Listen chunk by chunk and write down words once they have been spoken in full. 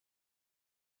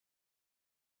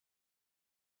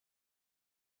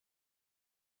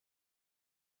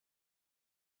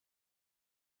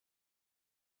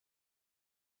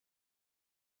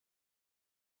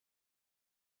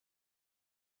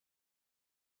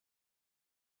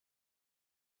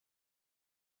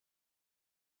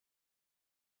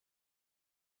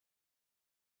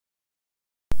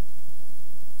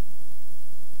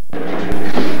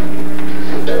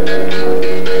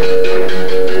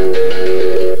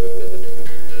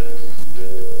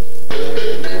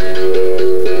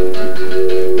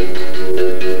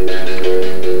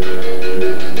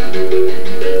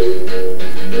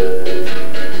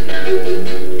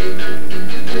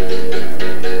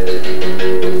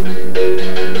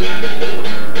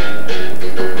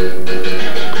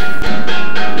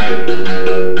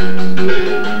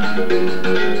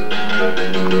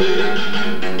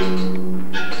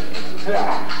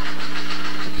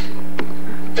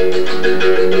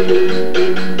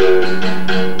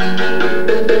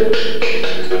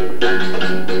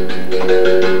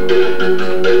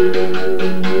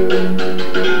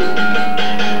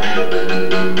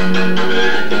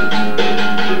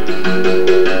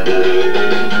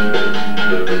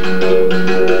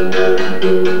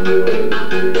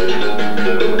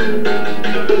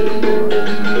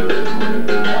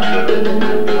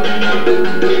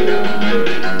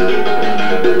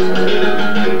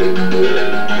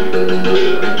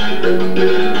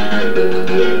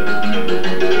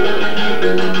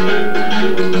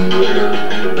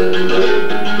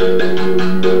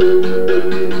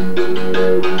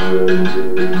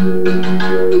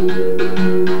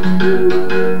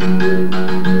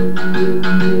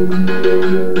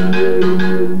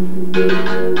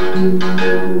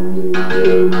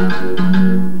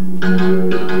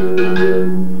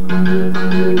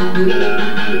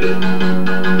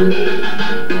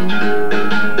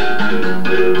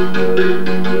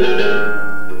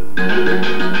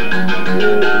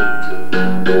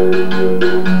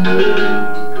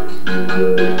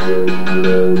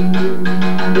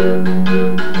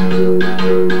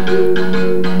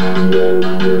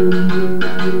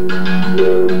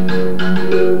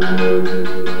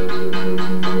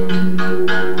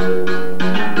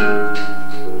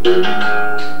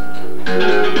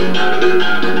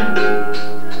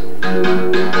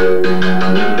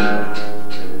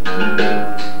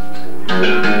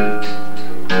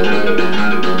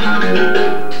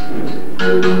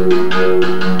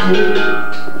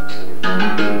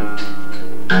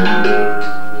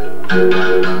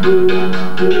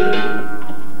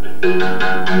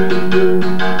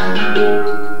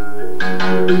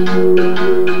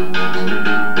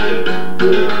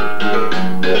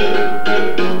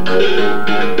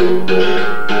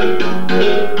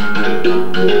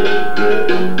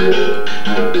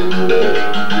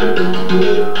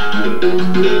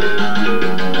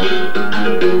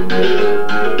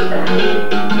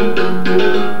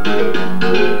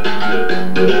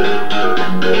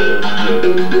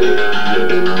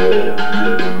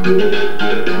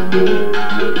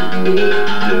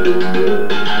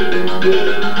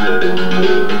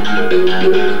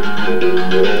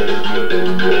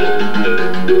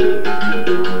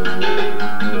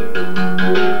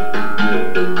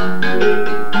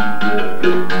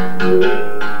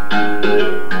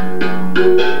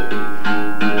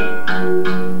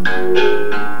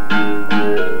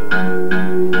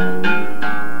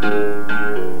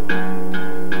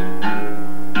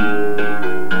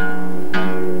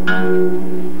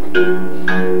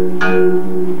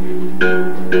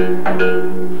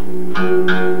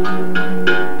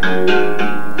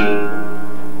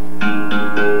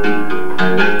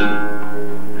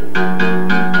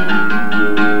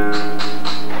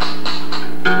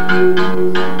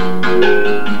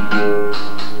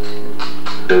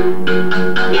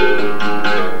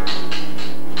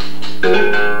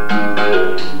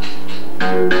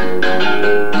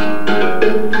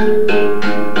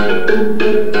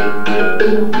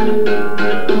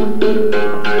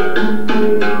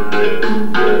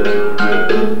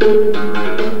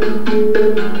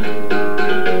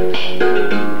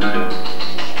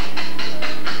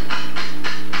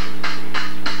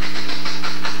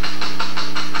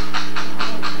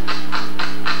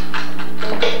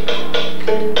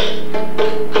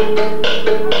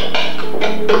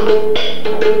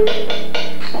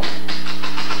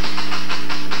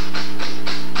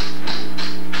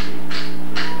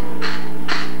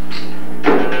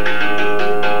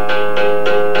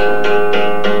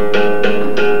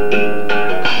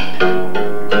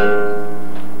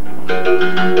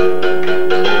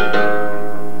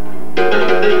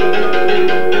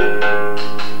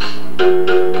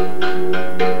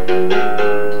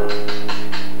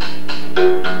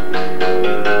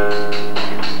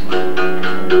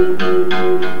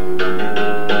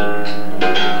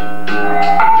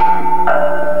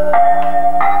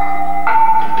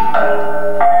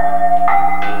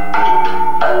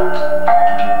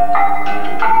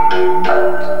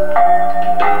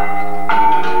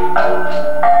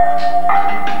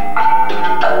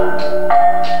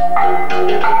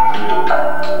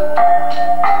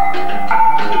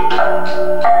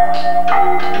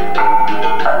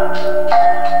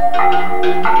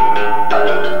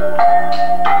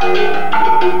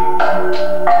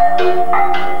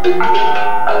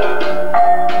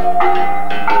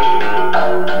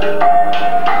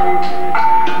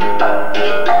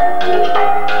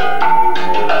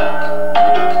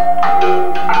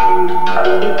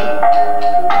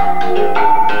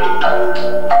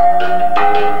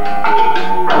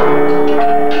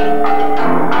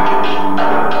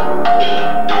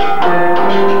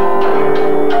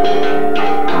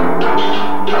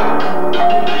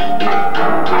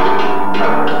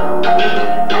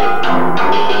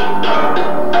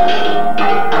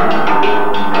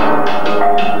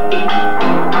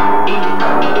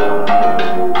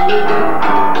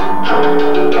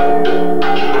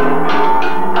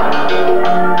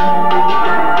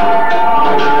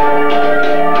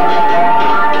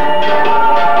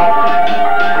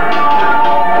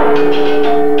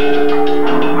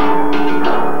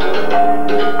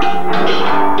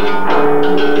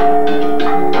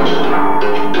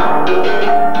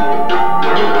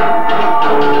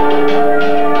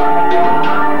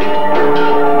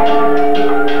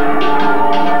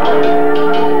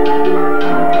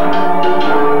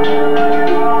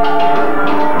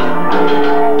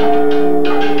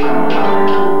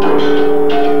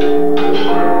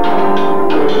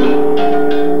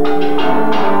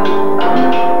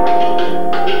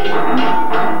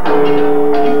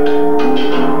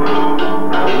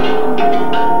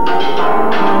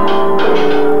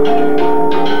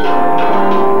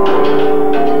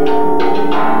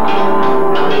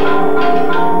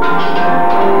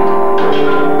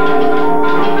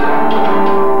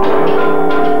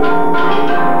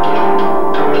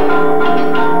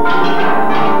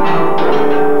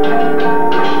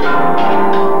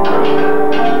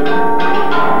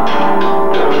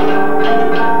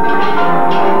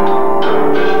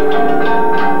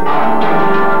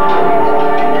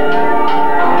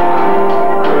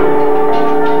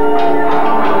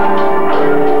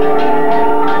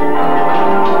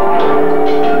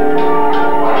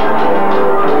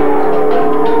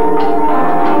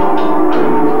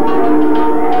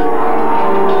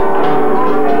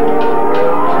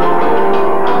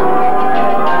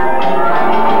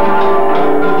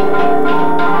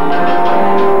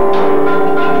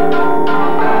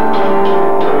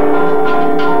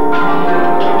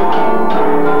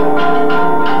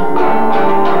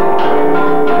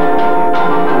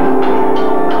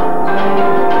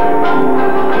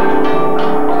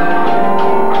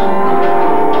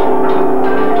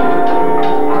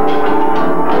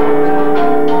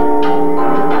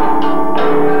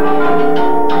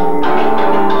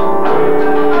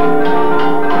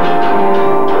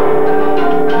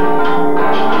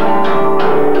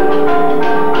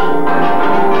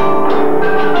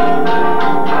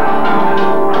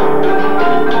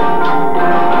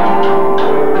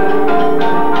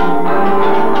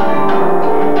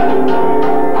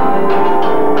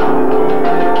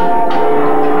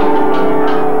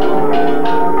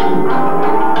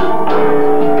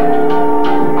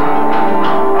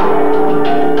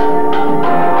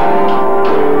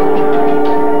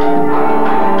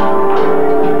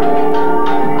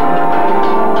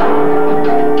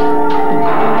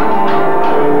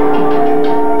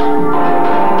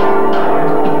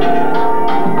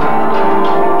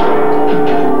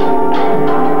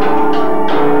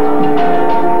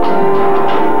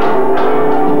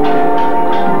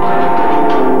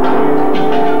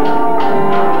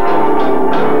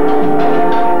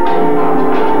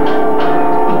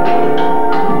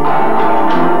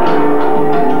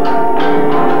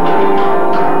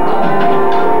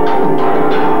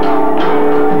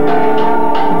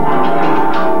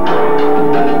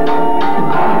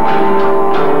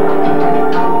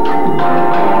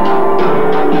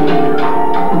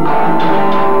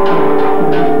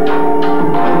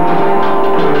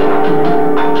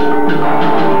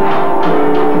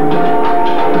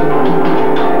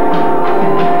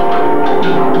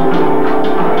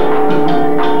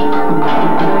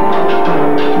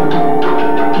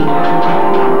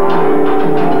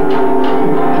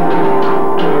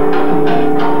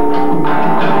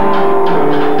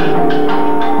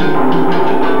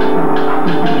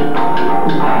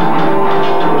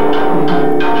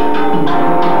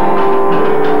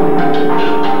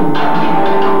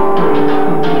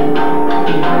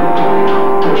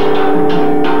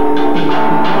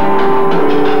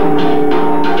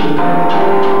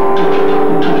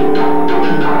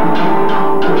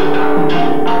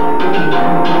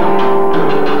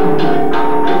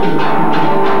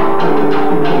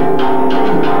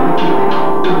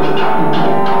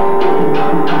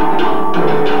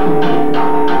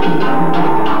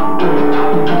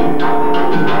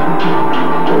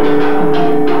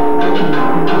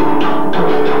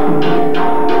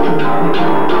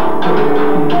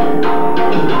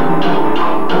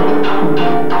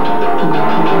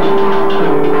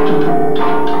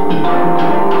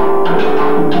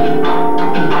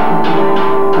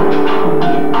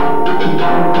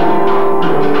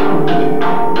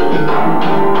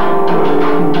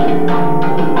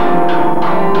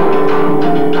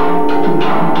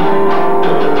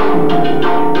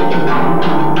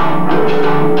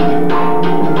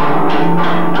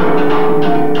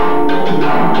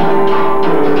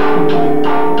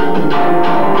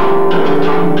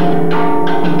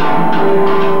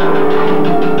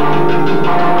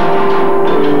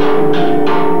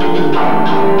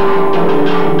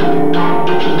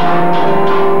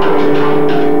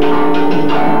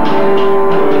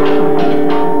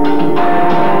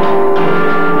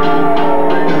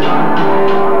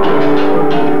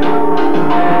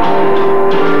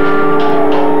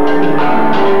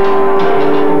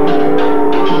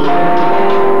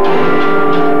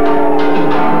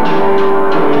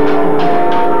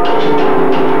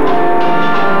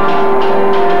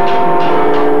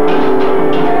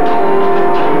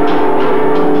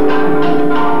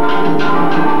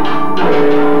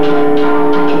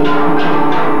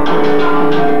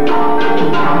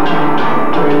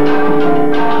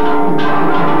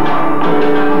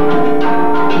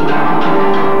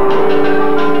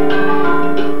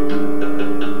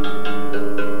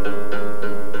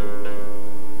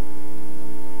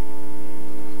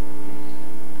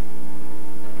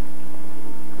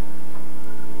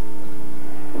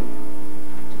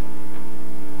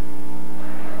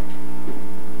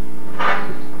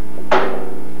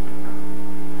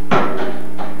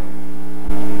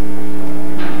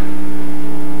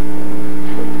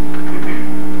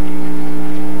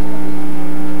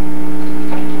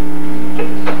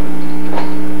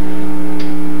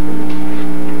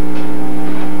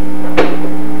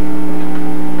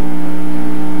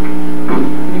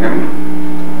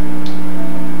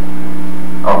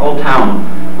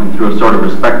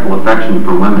of respectful affection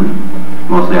for women,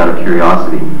 mostly out of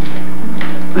curiosity,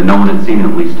 that no one had seen in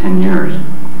at least 10 years.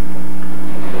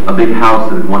 A big house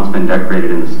that had once been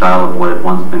decorated in the style of what had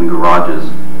once been garages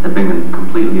had been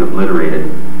completely obliterated,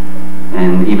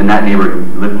 and even that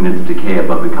neighborhood lifting its decay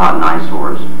above the cotton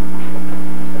eyesores.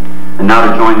 And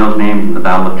now to join those names in the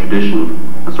battle of tradition,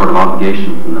 a sort of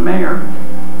obligation from the mayor,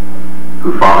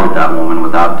 who fathered that woman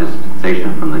without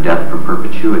dispensation from the death for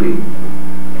perpetuity.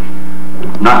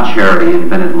 Not charity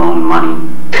invented loan money,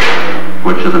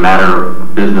 which as a matter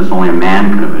of business only a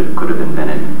man could have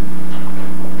invented.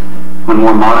 When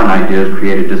more modern ideas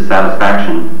created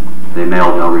dissatisfaction, they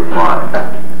mailed no reply.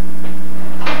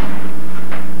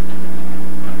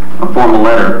 A formal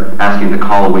letter asking to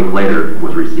call a week later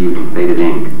was received in faded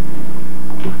ink.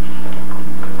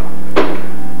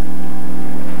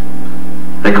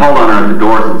 They called on her at the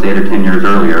door since 8 or 10 years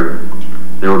earlier.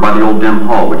 They were by the old dim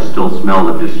hall, which still smelled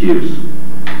of disuse.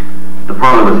 The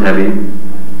parlor was heavy,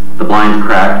 the blinds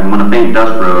cracked, and when a faint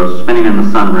dust rose, spinning in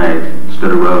the sun ray,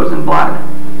 stood a rose in black.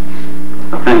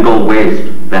 A thin gold waist,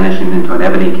 vanishing into an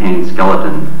ebony cane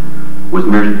skeleton, was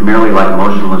merely like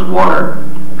motionless water,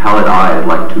 pallid eyes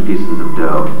like 2 pieces of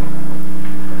dough.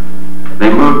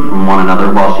 They moved from one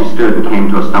another while she stood and came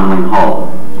to a stumbling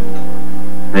halt.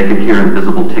 They could hear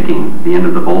invisible ticking. The end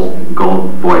of the gold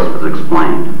voice was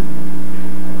explained.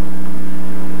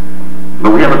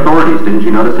 But we have authorities, didn't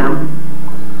you notice him?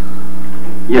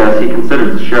 Yes, he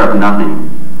considers the sheriff nothing.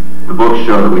 The books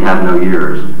show that we have no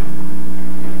years.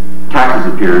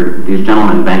 Taxes appeared. These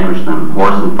gentlemen vanquished them,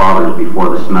 horse and fathers before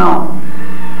the smell.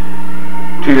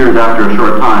 2 years after a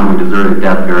short time, we deserted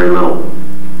death very little.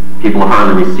 People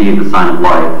hardly received the sign of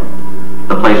life.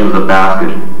 The place was a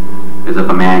basket, as if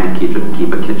a man could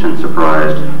keep a kitchen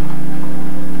surprised.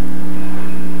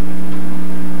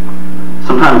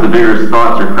 Sometimes the vigorous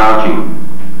thoughts are crouching,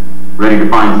 ready to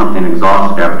find something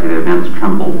exhausted after the events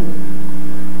trembled.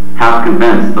 Half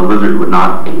convinced the lizard was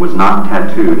not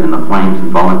tattooed and the flames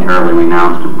involuntarily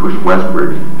renounced and pushed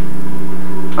westward.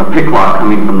 A picklock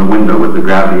coming from the window with the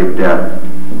gravity of death.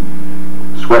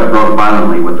 Sweat broke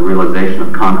violently with the realization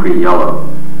of concrete yellow,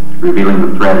 revealing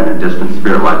the thread in a distant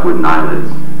spirit like wooden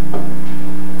eyelids.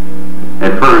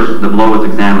 At first, the blow was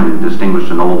examined and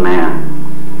distinguished an old man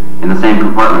in the same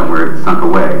compartment where it had sunk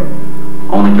away,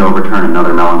 only to overturn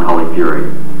another melancholy fury.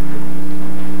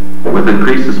 With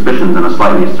increased suspicions and a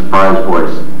slightly surprised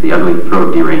voice, the ugly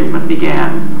throat derangement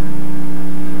began.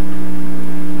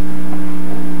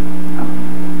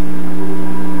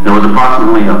 There was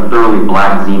approximately a thoroughly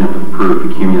black zenith of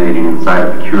proof accumulating inside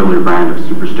a peculiar brand of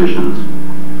superstitions.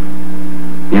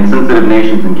 The insensitive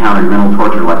nations encountered mental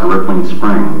torture like a rippling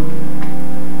spring.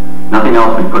 Nothing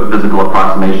else would put physical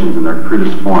approximations in their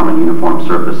crudest form and uniform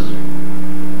surface.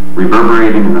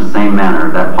 Reverberating in the same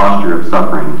manner, that posture of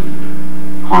suffering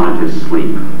haunted his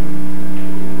sleep.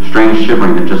 Strange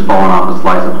shivering had just fallen off a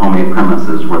slice of homemade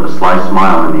premises where the sly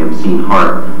smile and the obscene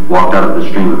heart walked out of the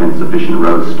stream of insufficient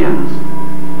rose skins.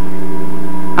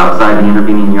 Outside the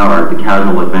intervening yard, the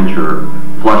casual adventurer,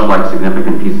 flushed like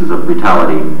significant pieces of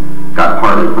brutality, got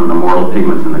partly from the mortal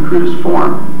pigments in the crudest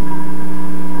form.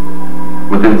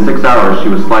 Within 6 hours, she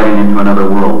was sliding into another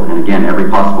world, and again, every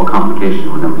possible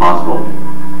complication was impossible.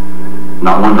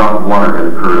 Not one drop of water had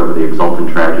occurred over the exultant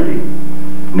tragedy.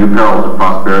 New perils of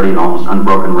prosperity and almost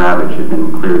unbroken ravage had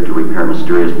been cleared to repair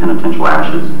mysterious penitential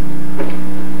ashes.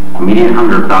 Immediate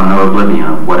hunger found no oblivion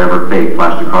of whatever fate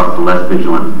flashed across the less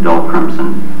vigilant dull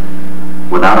crimson.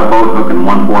 Without a boat hook and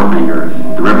one forefinger,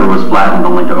 the river was flattened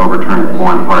only to overturn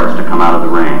foreign parts to come out of the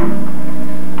rain.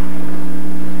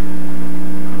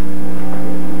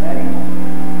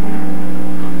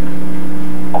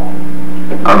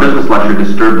 Our business lecture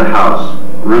disturbed the house.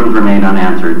 Rooms remained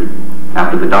unanswered,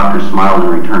 after the doctor smiled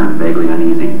and returned, vaguely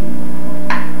uneasy.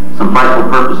 Some frightful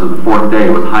purpose of the 4th day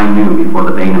was high noon before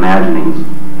the vain imaginings.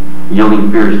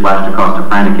 Yielding fears flashed across a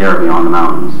frantic air beyond the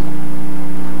mountains.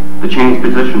 The changed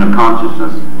position of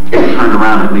consciousness turned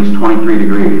around at least 23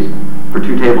 degrees. For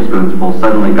 2 tablespoonfuls,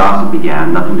 suddenly gossip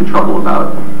began, nothing to trouble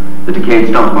about. The decayed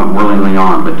stumps went whirlingly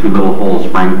on, but 2 little holes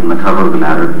sprang from the cover of the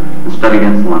matter, and studied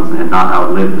insolence that had not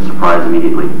outlived the surprise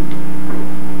immediately.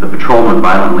 The patrolman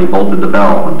violently bolted the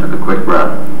bell and took a quick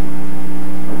breath.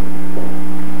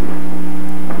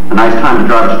 A nice time to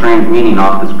drive a strange meaning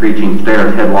off the screeching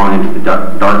stairs headlong into the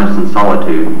darkness and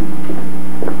solitude.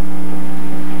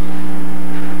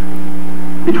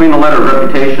 Between the letter of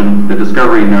reputation, the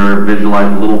discovery nerve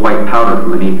visualized a little white powder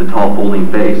from beneath the tall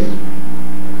folding face.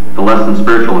 The less than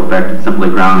spiritual effect had simply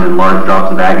ground in large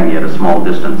drops of agony at a small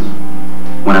distance.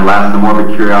 When at last the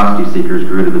morbid curiosity seekers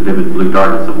grew to the vivid blue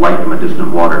darkness of light from a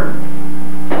distant water.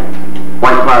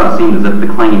 White clouds seemed as if the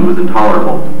clanging was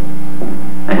intolerable.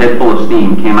 A head full of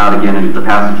steam came out again into the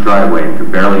passage driveway and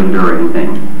could barely endure anything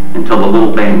until the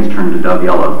little vanes turned to dove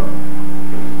yellow.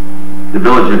 The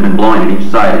village had been blowing at each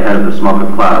side ahead of the smoke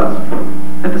of clouds.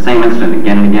 At the same instant,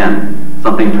 again and again,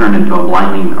 something turned into a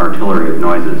blinding artillery of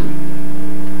noises.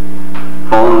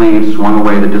 Fallen leaves swung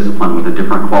away the discipline with a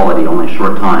different quality only a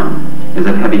short time, as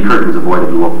if heavy curtains avoided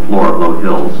the floor of low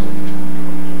hills.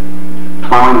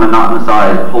 Plowing monotonous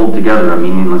eyes pulled together a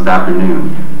meaningless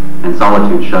afternoon, and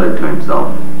solitude shuddered to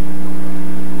himself.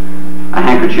 A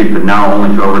handkerchief that now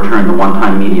only to overturn the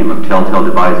one-time medium of telltale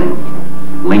devising,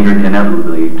 lingered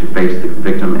inevitably to face the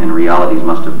victim and realities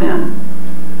must have been.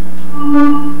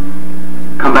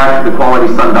 Come back to the quality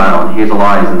sundial and hazel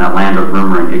eyes in that land of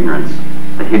rumor and ignorance.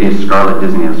 The hideous scarlet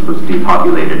dizziness was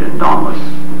depopulated and dauntless.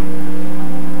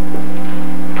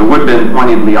 The woodbin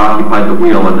pointedly occupied the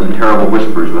wheel under the terrible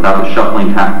whispers without the shuffling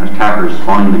attackers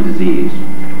spawning the disease.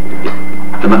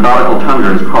 The methodical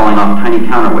tundra is crawling off tiny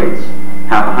counterweights,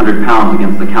 100 pounds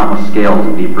against the countless scales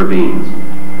in deep ravines.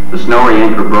 The snowy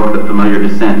anchor broke the familiar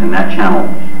descent in that channel,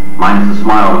 minus a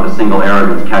smile with a single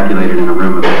arrogance calculated in a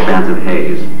room of expansive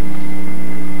haze.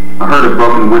 A herd of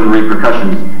broken wooden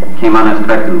repercussions came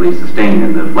unexpectedly sustained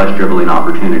in the flesh-dribbling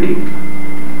opportunity.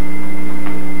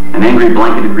 An angry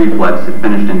blanketed reflex had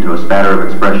finished into a spatter of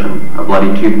expression, a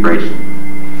bloody toothbrush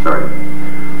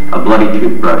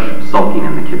sulking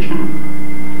in the kitchen.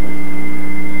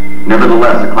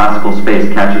 Nevertheless, a classical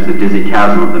space catches the dizzy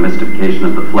chasm of the mystification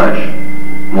of the flesh,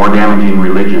 more damaging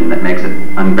religion that makes it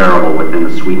unbearable within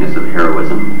the sweetness of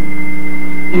heroism.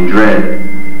 In dread,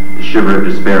 the shiver of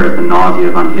despair is the nausea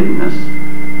of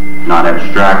unhiddenness, not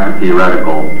abstract or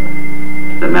theoretical,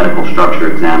 that medical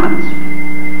structure examines.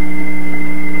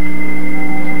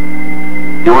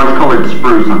 The orange-colored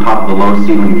spruce on top of the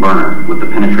low-ceiling burner, with the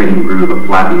penetrating groove of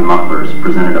flapping mufflers,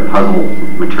 presented a puzzle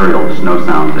material to snow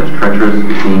sounds as treacherous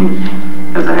it seemed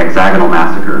as a hexagonal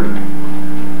massacre.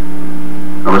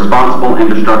 A responsible,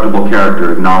 indestructible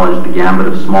character acknowledged the gambit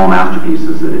of small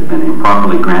masterpieces that had been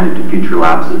improperly granted to future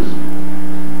lapses.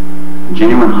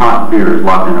 Genuine hot fears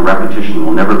locked in a repetition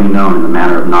will never be known in the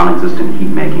manner of non-existent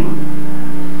heat-making.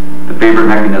 The favorite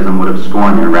mechanism would have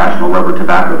scorned the irrational rubber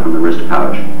tobacco from the wrist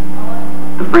pouch.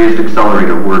 The freest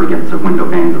accelerator whirred against the window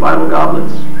panes of idle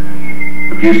goblets.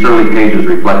 A few surly pages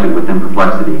reflected within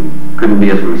perplexity couldn't be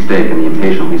as a mistake in the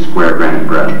impatiently square granite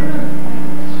breath.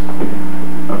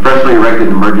 A freshly erected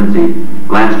emergency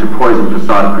glanced to poison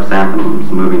facade chrysanthemums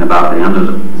moving about the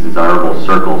undesirable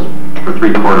circles for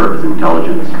three-quarters of his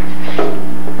intelligence.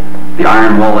 The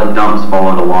iron wallet dumps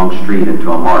followed a long street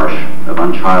into a marsh of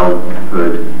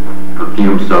unchildhood,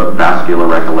 perfume-soaked vascular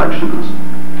recollections.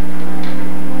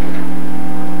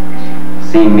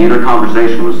 Seeing neither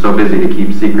conversation was so busy to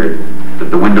keep secret that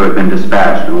the window had been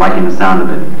dispatched, and liking the sound of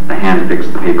it, the hand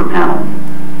fixed the paper panel.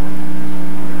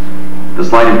 The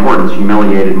slight importance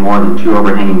humiliated more than two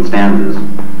overhanging stanzas,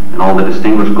 and all the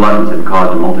distinguished gluttons had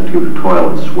caused a multitude of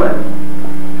toil and sweat.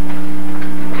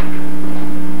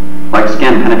 Like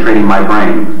skin penetrating my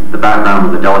brain, the background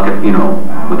was a delicate funeral,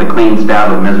 with a clean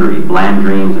stab of misery, bland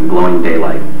dreams, and glowing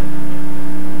daylight.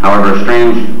 However,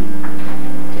 strange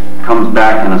comes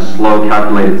back in a slow,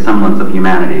 calculated semblance of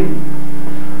humanity,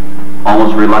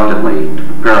 almost reluctantly, to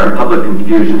prepare a public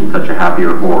confusion such a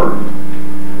happier horror.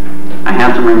 A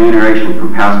handsome remuneration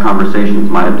from past conversations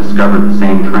might have discovered the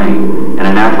same train, and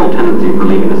a natural tendency for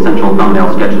leaving essential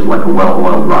thumbnail sketches like a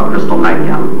well-oiled rock crystal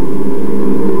nightgown.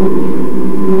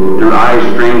 Through eyes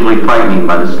strangely frightening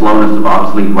by the slowness of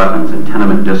obsolete weapons and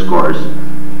tenement discourse,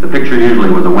 the picture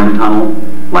usually was a wind tunnel,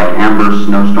 like amber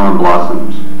snowstorm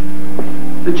blossoms.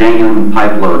 The jangling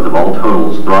pipe loads of all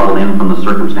totals throttled in from the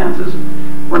circumstances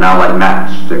were now like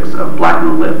matchsticks of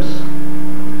blackened lips.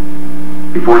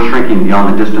 Before shrinking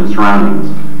beyond the distant surroundings,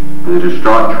 the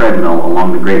distraught treadmill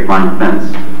along the grapevine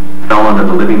fence fell under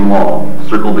the living wall,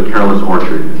 circled the careless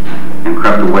orchard, and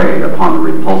crept away upon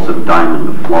the repulsive diamond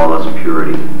of flawless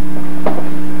purity.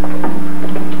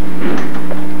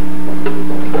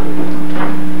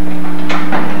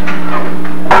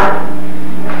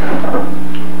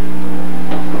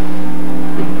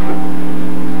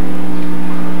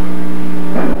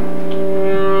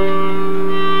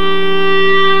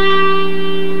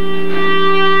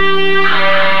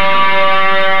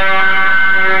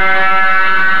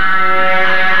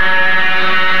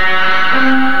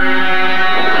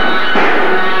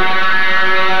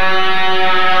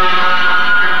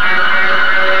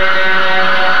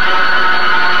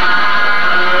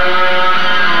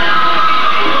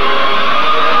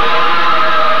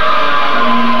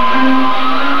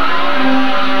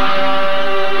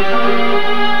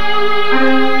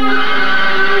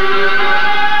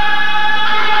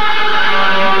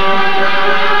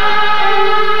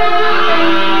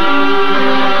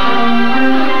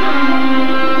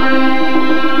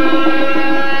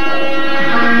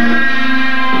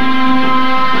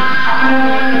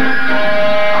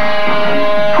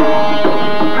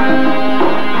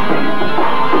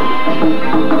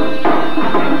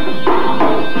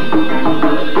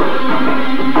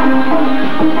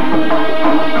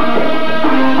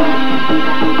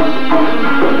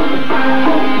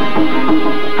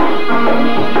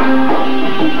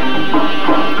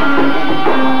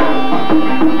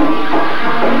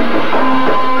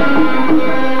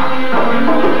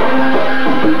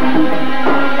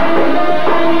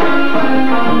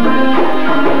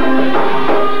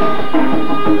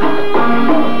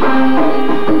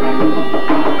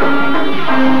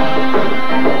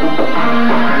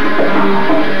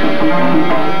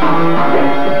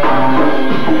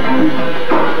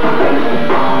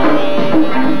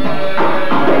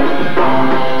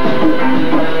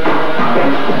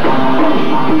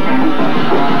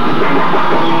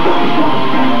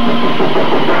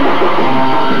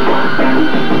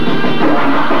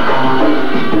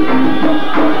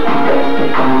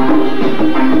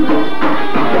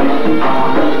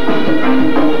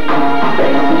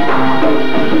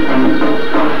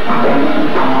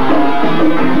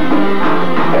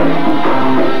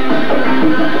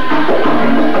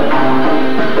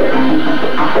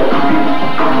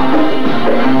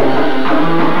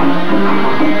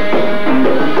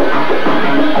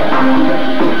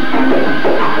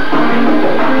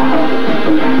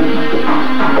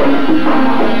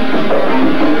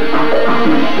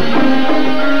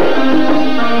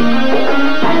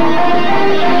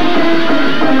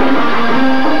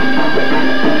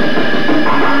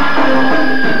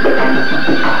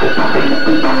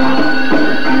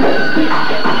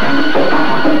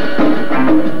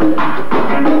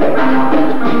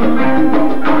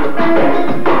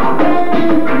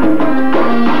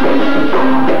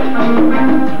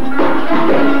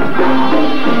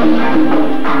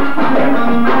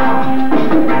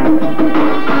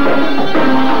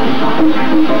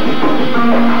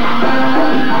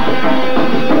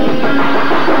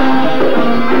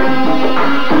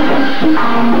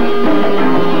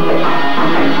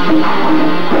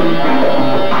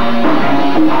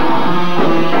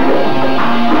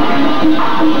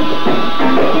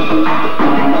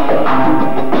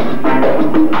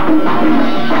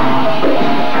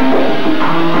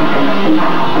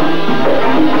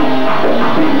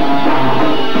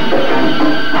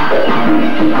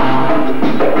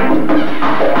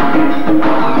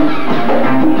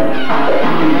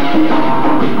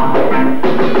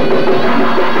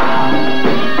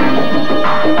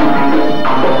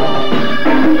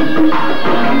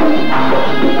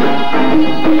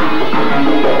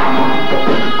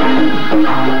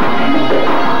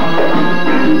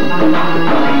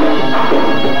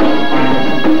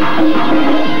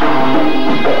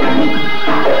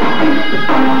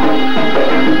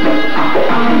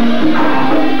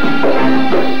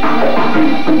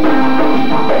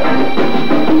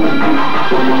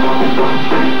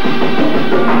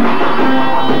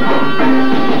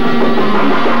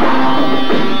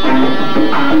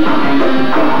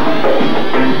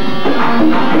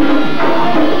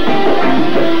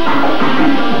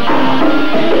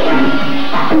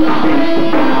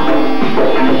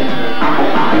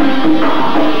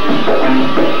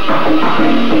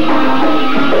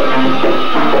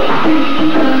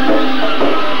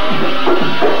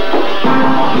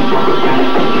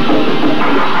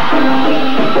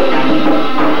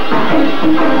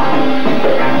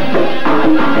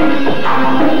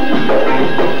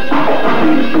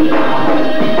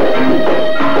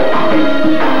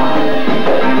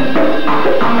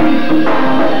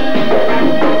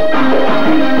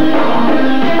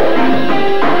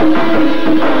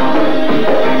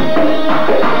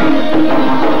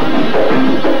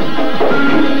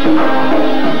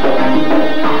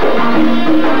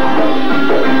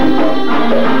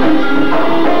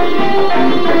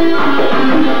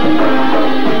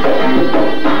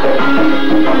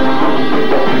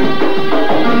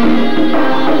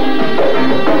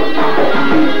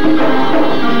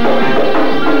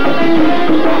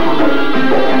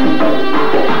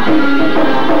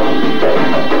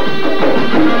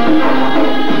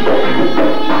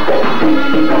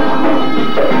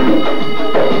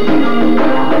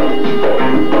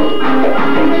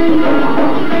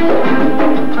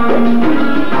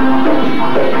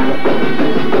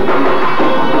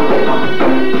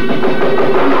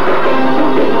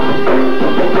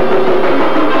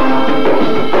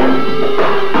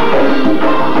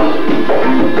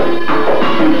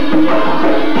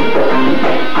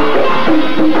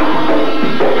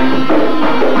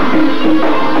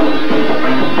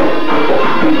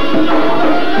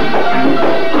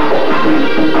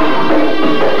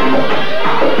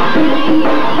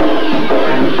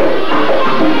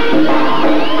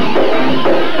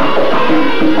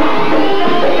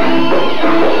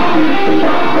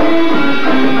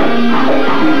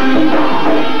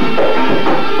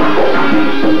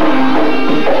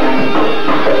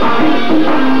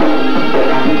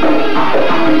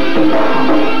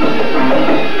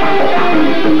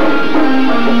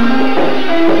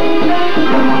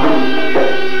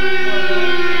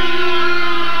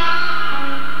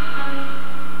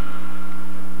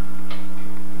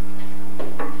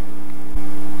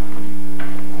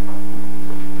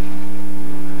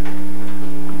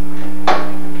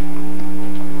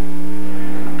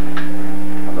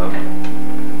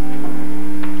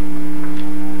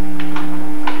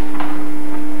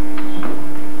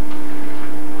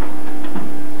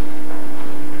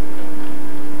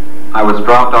 I was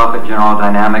dropped off at General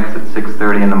Dynamics at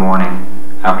 6:30 in the morning,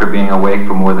 after being awake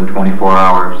for more than 24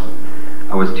 hours.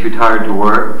 I was too tired to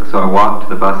work, so I walked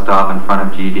to the bus stop in front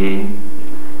of GD.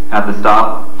 At the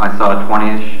stop, I saw a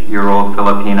 20-ish-year-old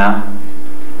Filipina,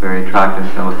 very attractive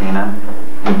Filipina,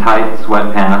 in tight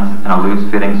sweatpants and a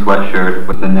loose-fitting sweatshirt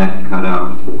with the neck cut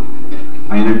out.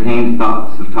 I entertained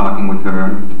thoughts of talking with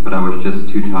her, but I was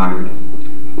just too tired.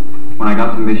 When I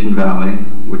got to Mission Valley,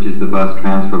 which is the bus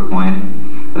transfer point,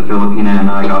 the Filipina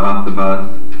and I got off the bus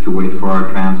to wait for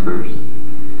our transfers.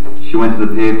 She went to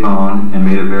the payphone and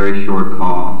made a very short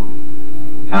call.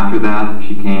 After that,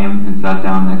 she came and sat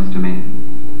down next to me.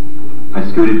 I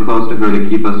scooted close to her to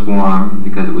keep us warm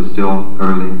because it was still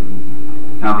early.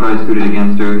 After I scooted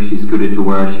against her, she scooted to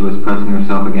where she was pressing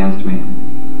herself against me.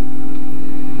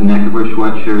 The neck of her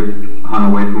sweatshirt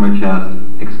hung away from her chest,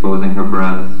 exposing her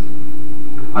breasts.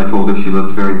 I told her she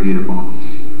looked very beautiful.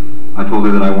 I told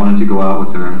her that I wanted to go out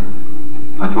with her.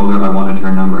 I told her I wanted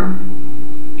her number.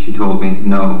 She told me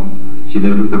no, she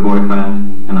lived with a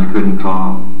boyfriend and I couldn't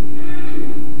call.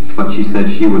 But she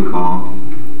said she would call.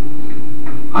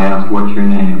 I asked, "What's your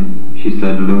name?" She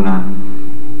said, "Luna."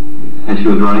 As she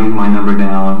was writing my number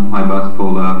down, my bus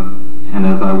pulled up, and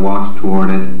as I walked toward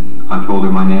it, I told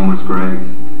her my name was Greg.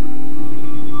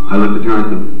 I looked at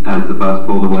her as the bus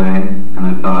pulled away, and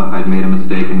I thought I'd made a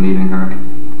mistake in leaving her.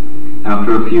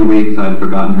 After a few weeks, I'd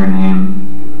forgotten her name.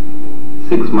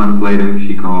 6 months later,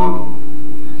 she called.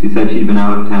 She said she'd been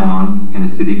out of town in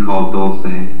a city called Dulce,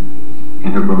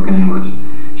 in her broken English.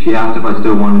 She asked if I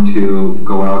still wanted to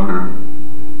go out her.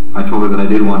 I told her that I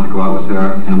did want to go out with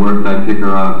her, and where could I pick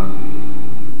her up.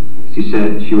 She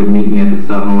said she would meet me at the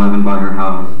 7-Eleven by her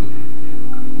house.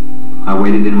 I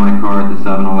waited in my car at the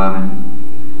 7-Eleven.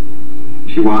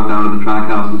 She walked out of the track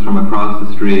houses from across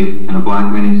the street in a black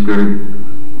miniskirt,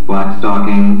 black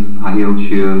stockings, high-heeled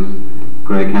shoes,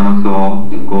 gray camisole,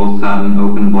 gold satin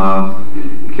open blouse,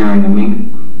 carrying a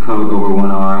mink coat over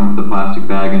one arm with a plastic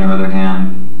bag in her other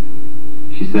hand.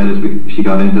 She said as she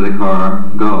got into the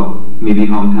car, "Go, meet me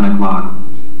home 10 o'clock.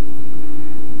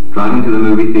 Driving to the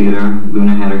movie theater,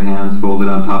 Luna had her hands folded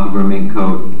on top of her mink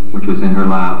coat, which was in her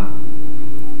lap.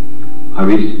 I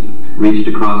reached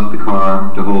across the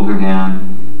car to hold her hand,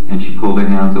 and she pulled her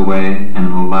hands away and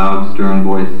in a loud, stern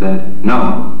voice said,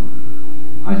 "No!"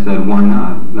 I said, "Why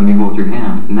not? Let me hold your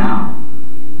hand, now,"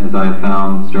 as I had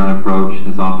found stern approach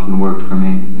has often worked for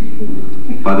me.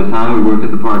 By the time we arrived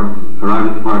at the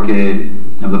parkade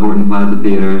of the Horton Plaza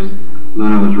Theaters,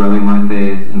 Luna was rubbing my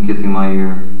face and kissing my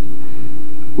ear.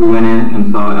 We went in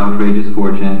and saw Outrageous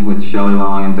Fortune with Shelley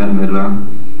Long and Bette Midler.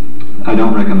 I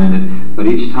don't recommend it, but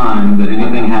each time that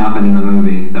anything happened in the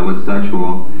movie that was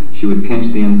sexual, she would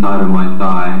pinch the inside of my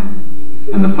thigh,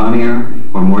 and the funnier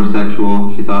or more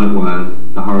sexual she thought it was,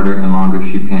 the harder and longer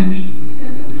she pinched.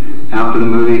 After the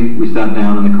movie, we sat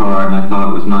down in the car and I saw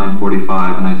it was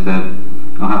 9:45 and I said,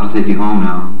 "I'll have to take you home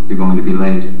now. You're going to be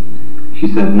late." She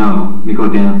said, "No, we go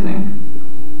dancing.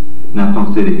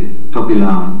 National City,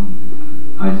 Topilan."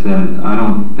 I said, "I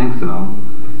don't think so."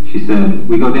 She said,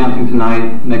 "We go dancing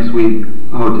tonight, next week,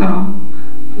 hotel."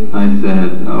 I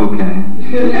said, "Okay."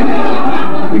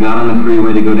 We got on the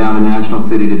freeway to go down to National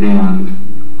City to dance.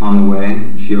 On the way,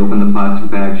 she opened the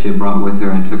plastic bag she had brought with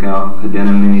her and took out a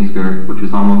denim miniskirt, which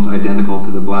was almost identical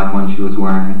to the black one she was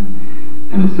wearing,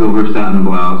 and a silver satin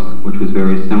blouse, which was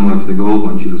very similar to the gold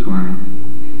one she was wearing.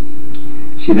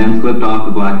 She then slipped off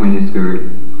the black miniskirt,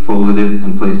 folded it,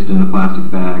 and placed it in the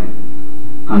plastic bag,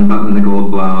 unbuttoned the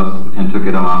gold blouse, and took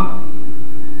it off.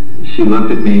 She looked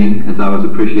at me as I was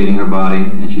appreciating her body,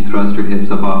 and she thrust her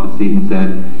hips up off the seat and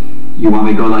said, "You want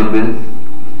me to go like this?"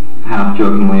 Half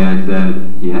jokingly I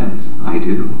said, "Yes, I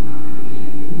do."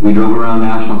 We drove around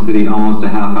National City almost a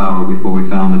half hour before we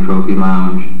found the Trophy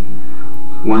Lounge.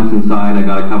 Once inside, I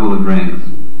got a couple of drinks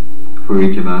for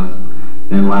each of us.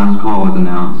 Then last call was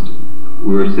announced.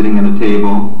 We were sitting at a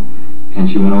table, and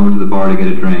she went over to the bar to get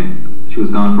a drink. She was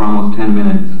gone for almost 10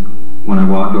 minutes when I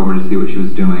walked over to see what she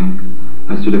was doing.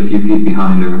 I stood a few feet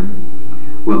behind her.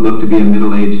 What looked to be a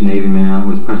middle-aged Navy man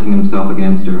was pressing himself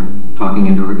against her, talking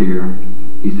into her ear.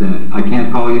 He said, "I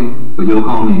can't call you, but you'll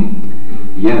call me."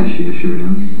 "Yes," she assured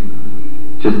him.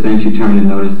 Just then she turned and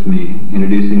noticed me,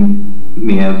 introducing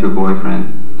me as her boyfriend.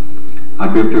 I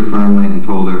gripped her firmly and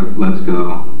told her, "Let's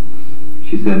go."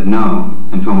 She said no,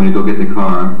 and told me to go get the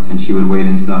car, and she would wait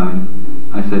inside.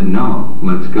 I said, "No,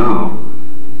 let's go."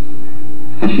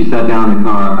 As she sat down in the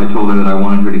car, I told her that I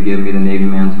wanted her to give me the Navy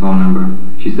man's phone number.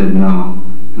 She said no,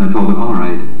 and I told her, "All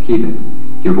right, keep it.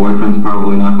 Your boyfriend's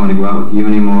probably not going to go out with you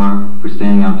anymore for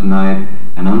staying out tonight,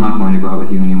 and I'm not going to go out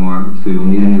with you anymore, so you'll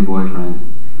need a new boyfriend."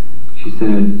 She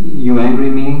said, "You angry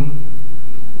me?"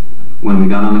 When we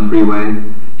got on the freeway,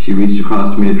 she reached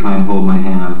across to me to try and hold my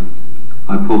hand.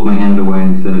 I pulled my hand away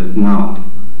and said, "No."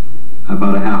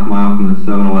 About a half mile from the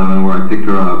 7-Eleven where I picked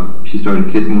her up, she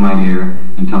started kissing my ear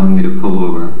and telling me to pull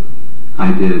over.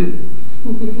 I did.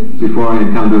 Before I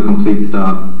had come to a complete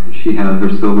stop, she had her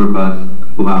silver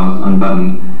blouse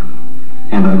unbuttoned,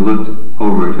 and I looked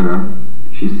over at her.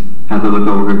 As I looked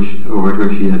over at her,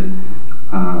 she had,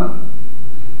 I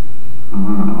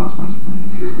lost my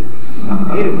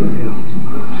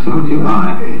so do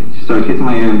I. She started kissing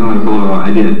my ear and told me to pull over.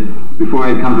 I did. Before I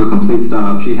had come to a complete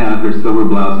stop, she had her silver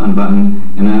blouse unbuttoned,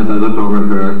 and as I looked over at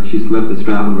her, she slipped the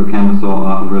strap of her camisole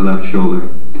off of her left shoulder.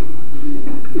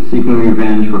 Seeking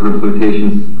revenge for her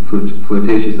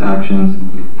flirtatious actions,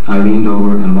 I leaned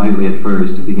over and lightly at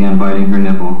first began biting her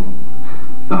nipple.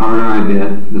 The harder I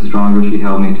bit, the stronger she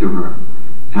held me to her.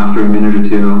 After a minute or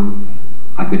two,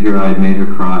 I could hear I had made her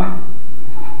cry.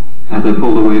 As I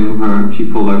pulled away from her, she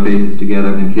pulled our faces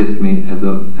together and kissed me as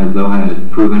though I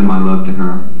had proven my love to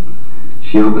her.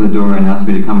 She opened the door and asked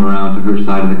me to come around to her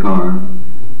side of the car.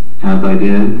 As I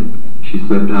did, she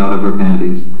slipped out of her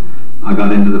panties. I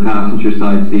got into the passenger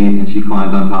side seat and she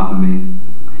climbed on top of me.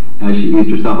 As she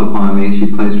eased herself upon me, she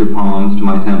placed her palms to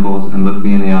my temples and looked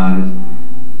me in the eyes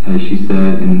as she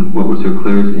said in what was her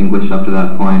clearest English up to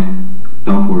that point,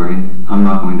 "Don't worry, I'm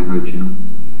not going to hurt you."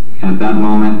 At that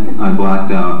moment, I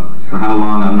blacked out. For how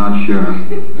long, I'm not sure.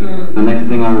 The next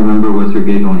thing I remember was her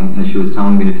giggling as she was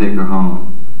telling me to take her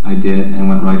home. I did, and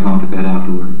went right home to bed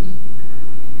afterwards.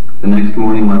 The next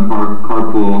morning, my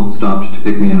carpool stopped to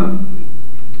pick me up.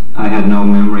 I had no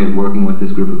memory of working with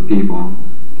this group of people.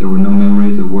 There were no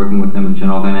memories of working with them at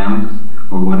General Dynamics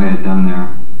or what I had done there.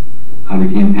 I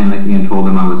became panicky and told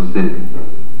them I was sick.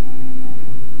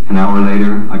 An hour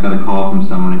later, I got a call from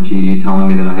someone at GD telling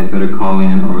me that I had better call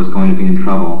in or I was going to be in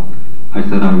trouble. I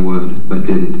said I would, but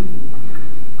didn't.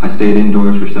 I stayed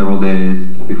indoors for several days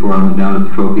before I went down to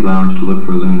the trophy lounge to look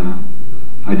for Luna.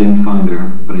 I didn't find her,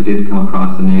 but I did come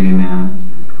across a Navy man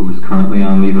who was currently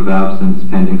on leave of absence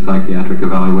pending psychiatric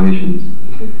evaluations.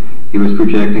 He was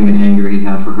projecting the anger he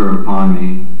had for her upon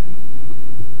me,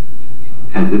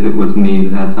 as if it was me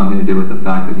that had something to do with the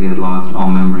fact that he had lost all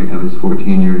memory of his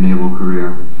 14-year naval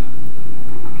career.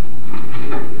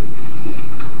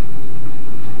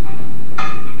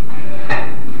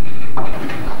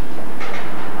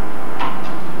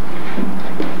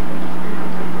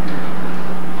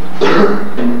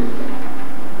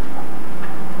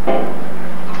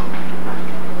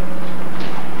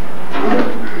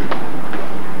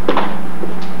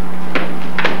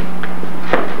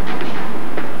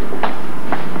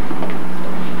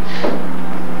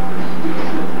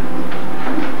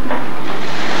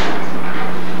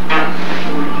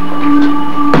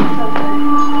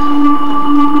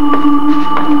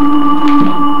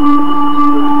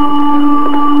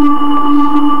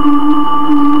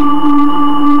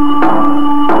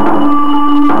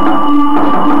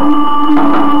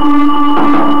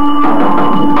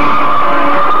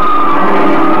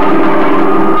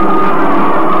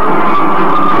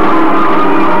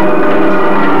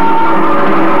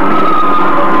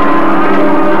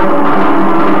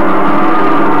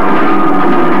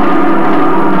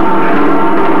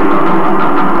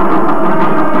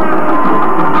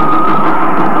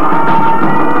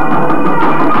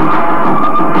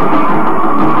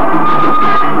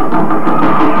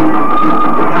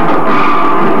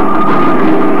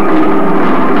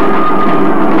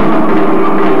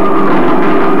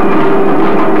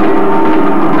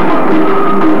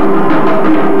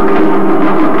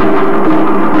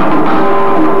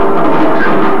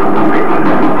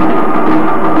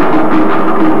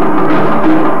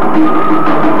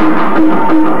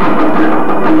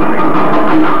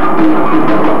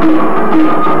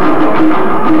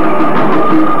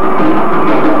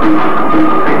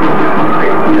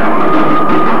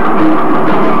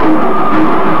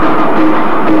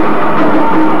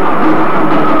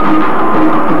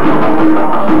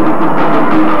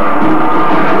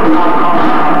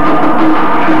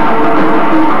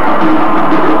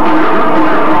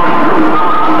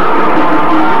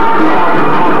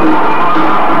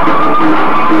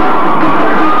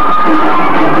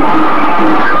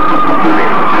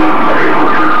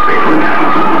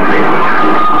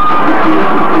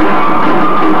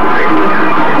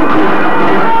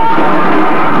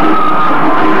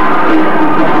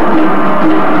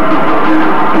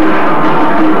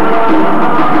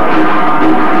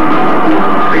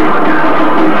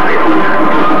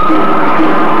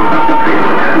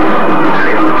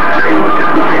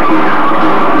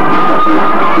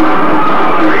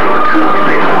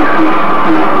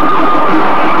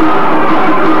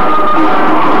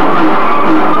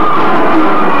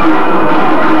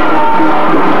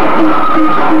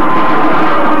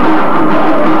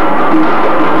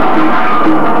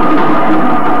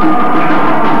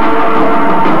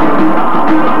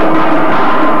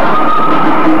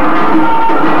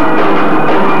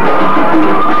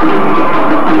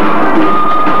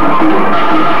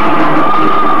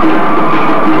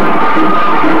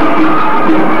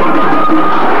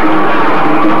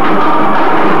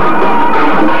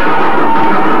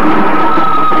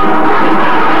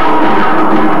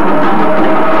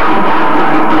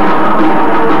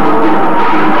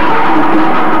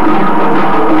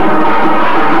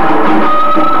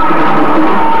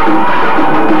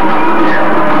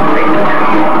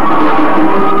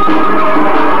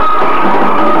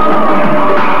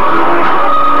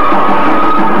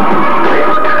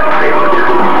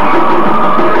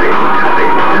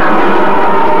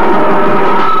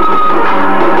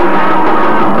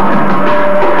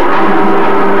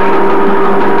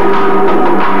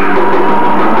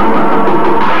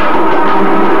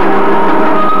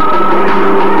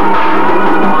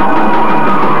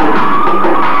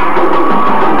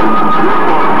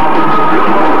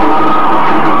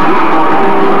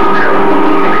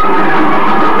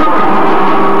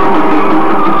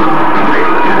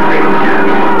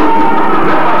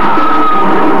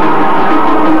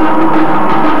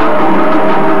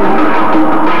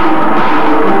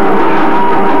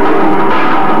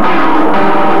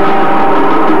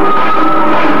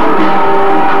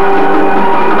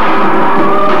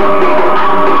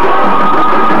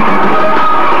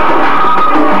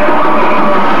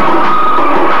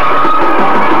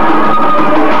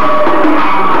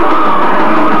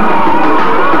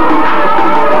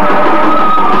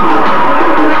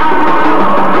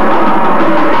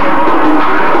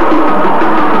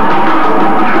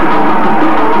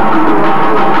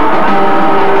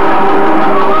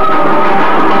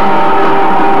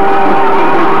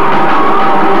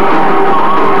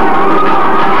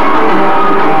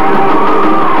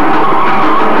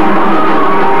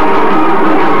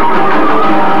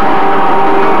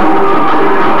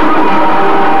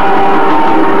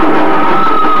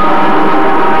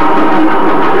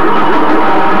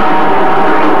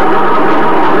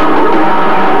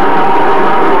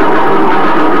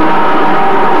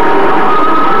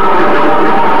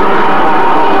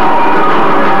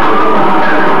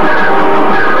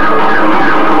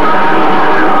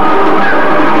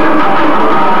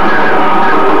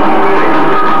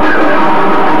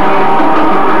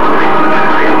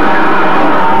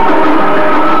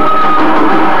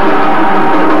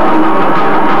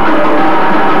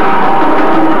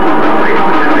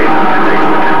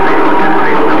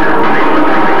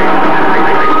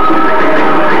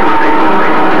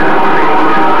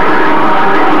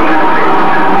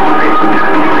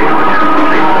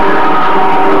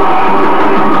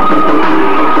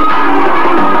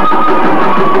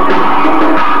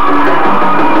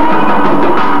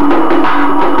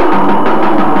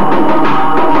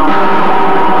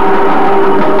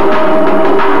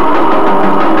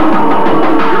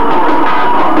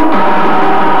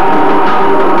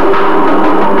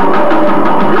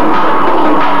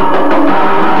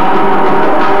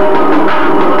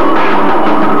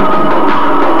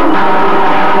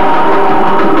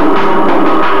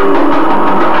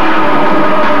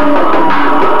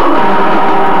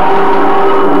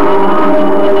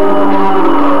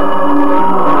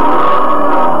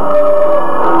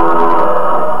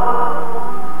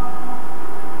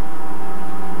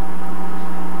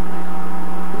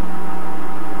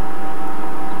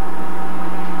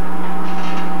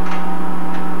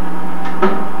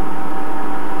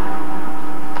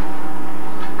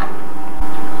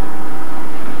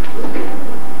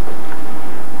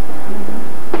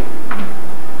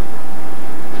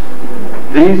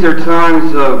 These are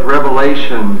times of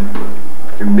revelation,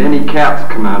 where many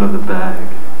cats come out of the bag,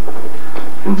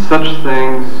 and such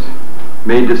things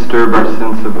may disturb our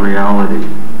sense of reality.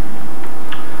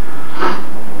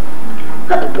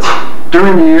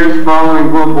 During the years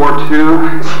following World War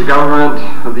II, the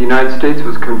government of the United States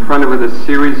was confronted with a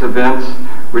series of events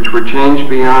which were changed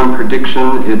beyond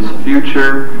prediction, its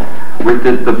future, with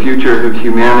it the future of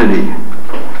humanity.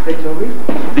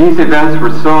 These events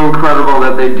were so incredible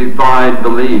that they defied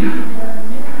belief.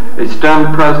 A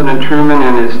stunned President Truman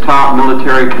and his top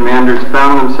military commanders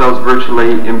found themselves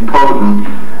virtually impotent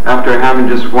after having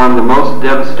just won the most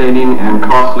devastating and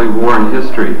costly war in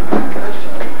history.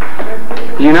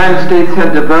 The United States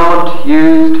had developed,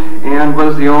 used, and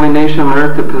was the only nation on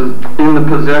earth in the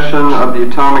possession of the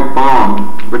atomic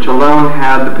bomb, which alone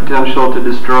had the potential to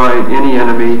destroy any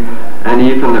enemy and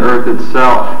even the earth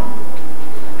itself.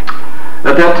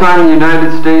 At that time, the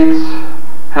United States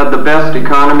had the best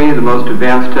economy, the most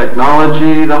advanced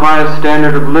technology, the highest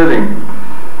standard of living,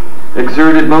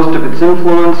 exerted most of its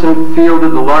influence, and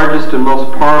fielded the largest and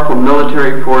most powerful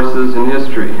military forces in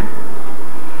history.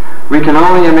 We can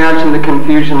only imagine the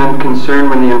confusion and concern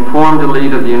when the informed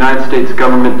elite of the United States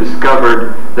government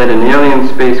discovered that an alien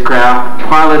spacecraft,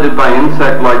 piloted by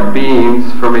insect-like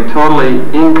beings from a totally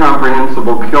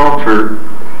incomprehensible culture,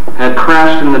 had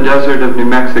crashed in the desert of New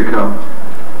Mexico.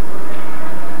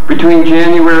 Between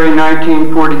January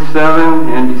 1947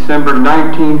 and December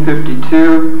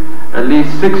 1952, at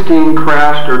least 16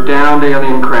 crashed or downed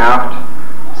alien craft,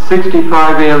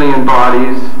 65 alien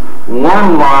bodies,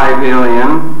 1 live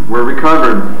alien were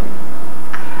recovered.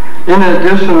 An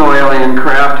additional alien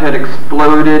craft had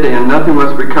exploded and nothing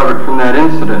was recovered from that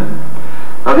incident.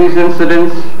 Of these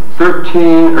incidents,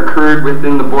 13 occurred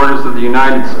within the borders of the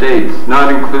United States,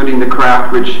 not including the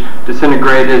craft which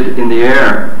disintegrated in the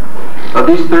air. Of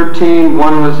these 13,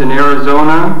 1 was in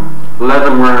Arizona,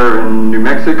 11 were in New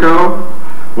Mexico,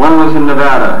 1 was in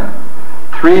Nevada.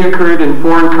 3 occurred in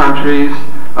foreign countries.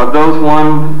 Of those,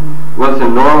 1 was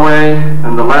in Norway,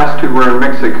 and the last 2 were in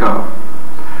Mexico.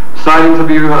 Sightings of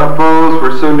UFOs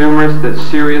were so numerous that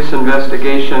serious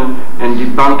investigation and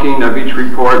debunking of each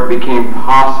report became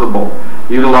possible,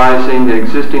 utilizing the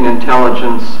existing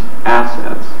intelligence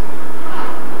assets.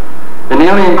 An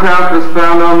alien craft was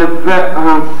found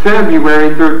on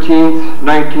February 13th,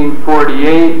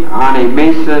 1948, on a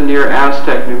mesa near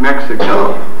Aztec, New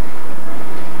Mexico.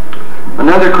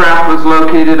 Another craft was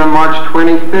located on March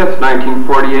 25th,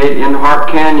 1948, in Hart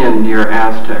Canyon near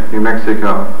Aztec, New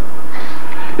Mexico.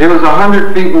 It was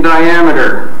 100 feet in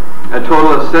diameter. A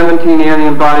total of 17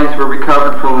 alien bodies were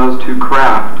recovered from those 2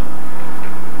 craft.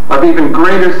 Of even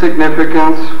greater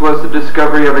significance was the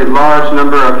discovery of a large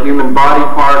number of human body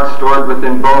parts stored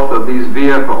within both of these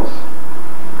vehicles.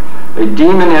 A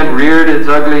demon had reared its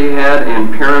ugly head,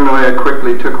 and paranoia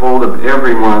quickly took hold of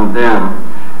everyone then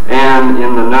and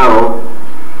in the know.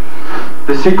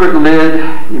 The secret lid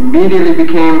immediately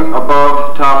became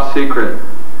above top secret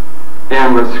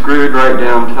and was screwed right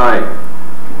down tight.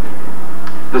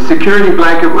 The security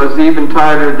blanket was even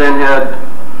tighter than had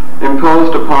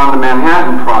imposed upon the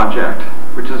Manhattan Project,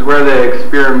 which is where they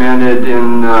experimented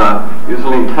in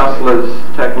using Tesla's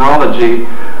technology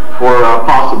for a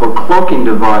possible cloaking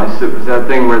device. It was that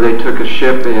thing where they took a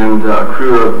ship and a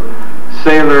crew of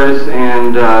sailors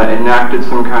and enacted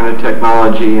some kind of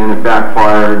technology, and it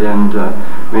backfired, and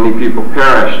many people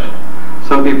perished.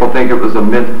 Some people think it was a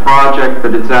myth project,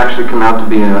 but it's actually come out to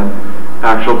be an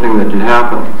actual thing that did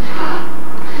happen.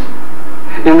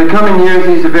 In the coming years,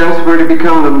 these events were to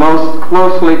become the most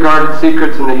closely guarded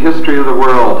secrets in the history of the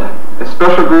world. A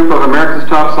special group of America's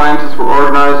top scientists were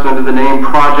organized under the name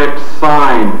Project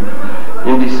Sign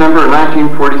in December of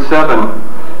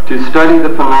 1947 to study the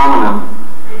phenomenon.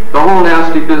 The whole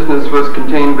nasty business was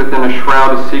contained within a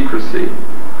shroud of secrecy.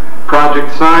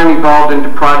 Project Sign evolved into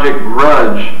Project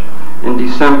Grudge in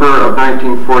December of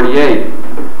 1948.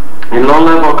 A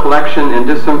low-level collection and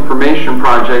disinformation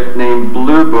project named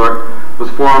Blue Book was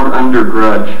formed under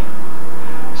Grudge.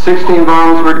 16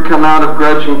 volumes were to come out of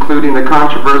Grudge, including the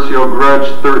controversial Grudge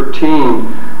 13,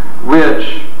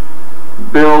 which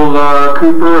Bill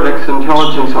Cooper, an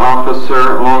ex-intelligence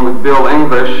officer, along with Bill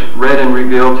English, read and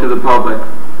revealed to the public.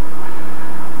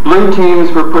 Blue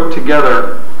teams were put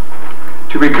together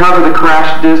to recover the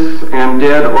crashed discs and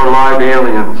dead or live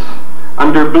aliens.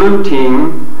 Under Blue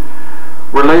Team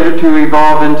were later to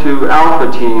evolve into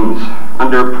Alpha teams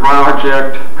under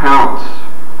Project Pounce.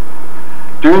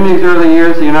 During these early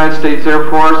years, the United States Air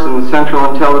Force and the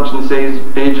Central Intelligence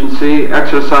Agency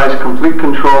exercised complete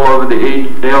control over the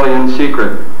alien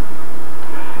secret.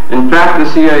 In fact, the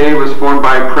CIA was formed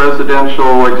by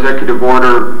presidential executive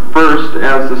order first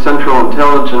as the Central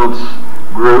Intelligence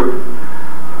Group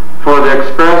for the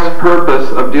express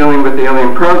purpose of dealing with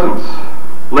alien presence.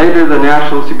 Later, the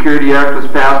National Security Act was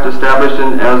passed,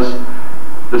 establishing as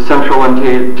the Central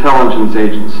Intelligence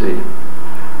Agency.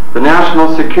 The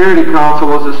National Security Council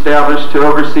was established to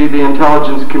oversee the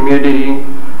intelligence community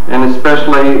and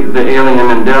especially the alien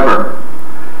endeavor.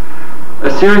 A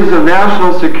series of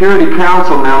National Security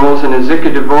Council memos and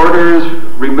executive orders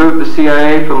removed the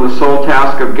CIA from the sole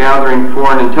task of gathering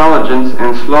foreign intelligence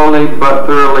and slowly but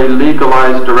thoroughly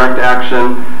legalized direct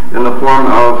action in the form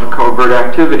of covert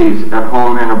activities at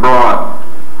home and abroad.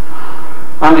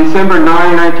 On December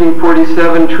 9,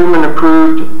 1947, Truman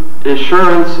approved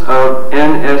assurance of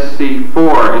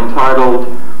NSC-4 entitled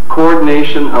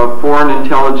Coordination of Foreign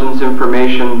Intelligence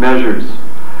Information Measures.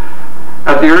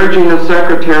 At the urging of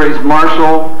Secretaries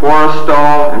Marshall,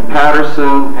 Forrestal, and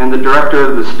Patterson, and the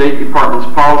Director of the State Department's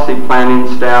Policy Planning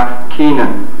Staff,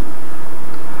 Keenan.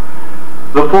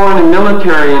 The Foreign and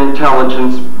Military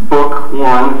Intelligence Book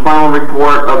 1, final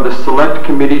report of the Select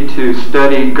Committee to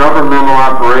study governmental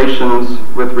operations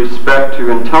with respect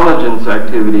to intelligence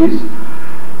activities,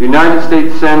 United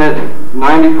States Senate,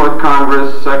 94th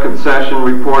Congress, Second Session,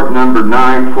 Report Number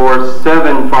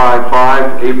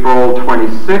 94755, April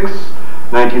 26,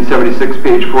 1976,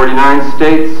 page 49,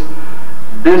 states,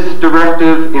 this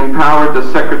directive empowered the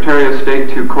Secretary of State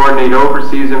to coordinate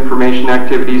overseas information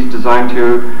activities designed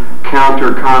to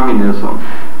counter communism.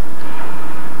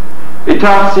 A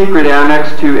top secret annex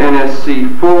to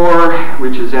NSC-4,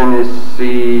 which is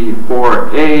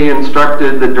NSC-4A,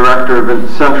 instructed the Director of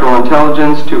Central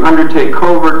Intelligence to undertake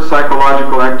covert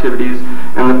psychological activities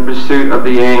in the pursuit of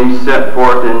the aims set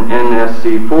forth in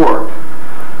NSC-4.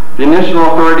 The initial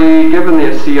authority given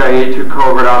the CIA to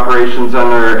covert operations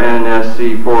under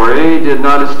NSC-4A did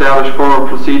not establish formal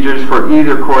procedures for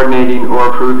either coordinating or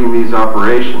approving these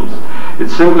operations. It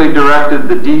simply directed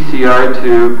the DCI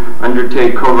to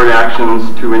undertake covert actions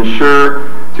to ensure,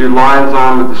 through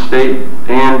liaison with the state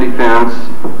and defense,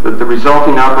 that the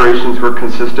resulting operations were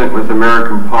consistent with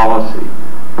American policy.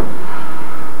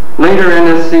 Later,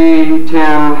 NSC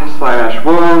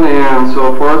 10/1 and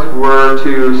so forth were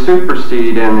to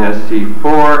supersede NSC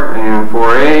 4 and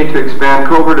 4A to expand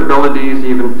covert abilities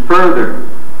even further.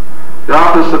 The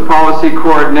Office of Policy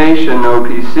Coordination,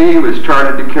 OPC, was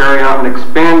chartered to carry out an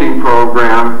expanding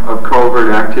program of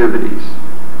covert activities.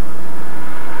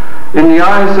 In the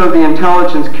eyes of the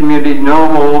intelligence community, no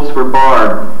holds were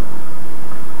barred.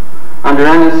 Under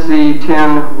NSC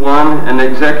 10-1, an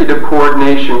executive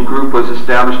coordination group was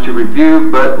established to review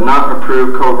but not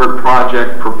approve covert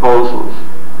project proposals.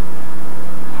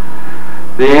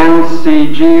 The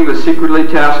NCG was secretly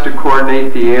tasked to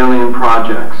coordinate the alien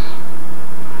projects.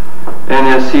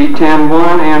 NSC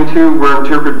 10-1 and 2 were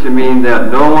interpreted to mean that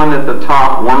no one at the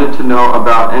top wanted to know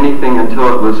about anything until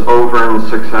it was over and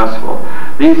successful.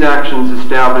 These actions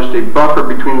established a buffer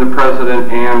between the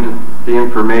president and the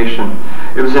information.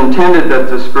 It was intended that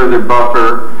this further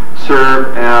buffer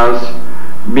serve as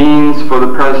means for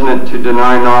the president to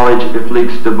deny knowledge if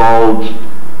leaks divulged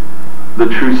the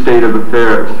true state of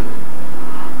affairs.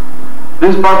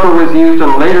 This buffer was used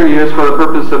in later years for the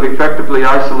purpose of effectively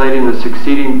isolating the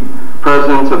succeeding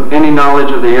presidents of any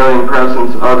knowledge of the alien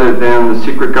presence other than the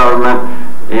secret government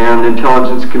and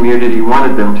intelligence community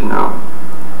wanted them to know.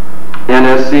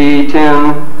 NSC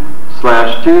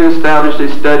 10/2 established a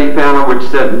study panel which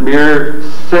sat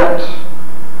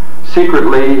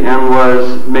secretly and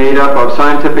was made up of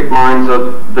scientific minds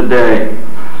of the day.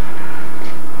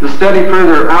 The study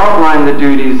further outlined the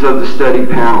duties of the study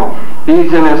panel.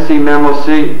 These NSC memos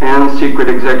and secret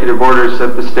executive orders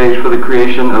set the stage for the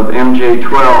creation of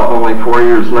MJ-12 only 4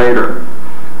 years later,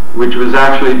 which was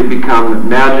actually to become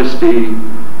Majesty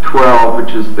 12,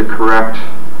 which is the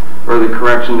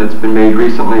correction that's been made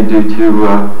recently due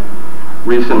to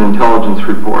recent intelligence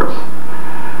reports.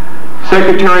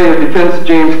 Secretary of Defense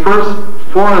James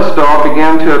Forrestal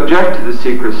began to object to the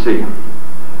secrecy.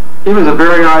 He was a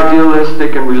very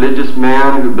idealistic and religious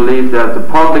man who believed that the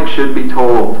public should be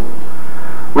told.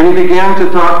 When he began to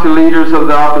talk to leaders of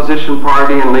the opposition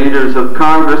party and leaders of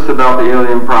Congress about the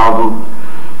alien problem,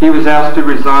 he was asked to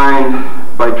resign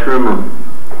by Truman.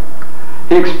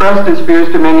 He expressed his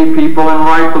fears to many people and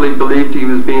rightfully believed he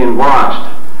was being watched.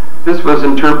 This was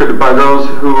interpreted by those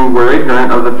who were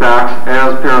ignorant of the facts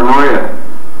as paranoia.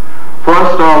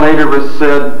 Forrestal later was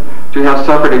said to have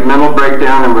suffered a mental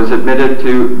breakdown and was admitted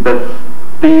to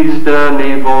Bethesda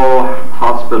Naval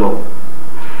Hospital.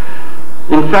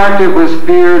 In fact, it was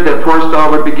feared that Forrestal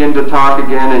would begin to talk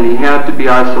again and he had to be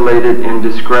isolated and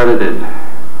discredited.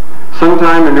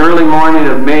 Sometime in early morning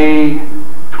of May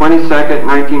 22nd,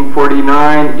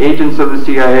 1949, agents of the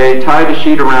CIA tied a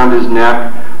sheet around his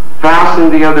neck,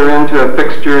 fastened the other end to a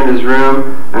fixture in his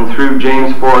room, and threw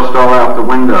James Forrestal out the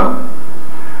window.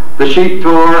 The sheet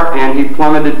tore and he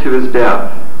plummeted to his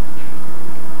death.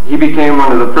 He became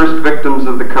one of the first victims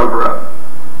of the cover-up.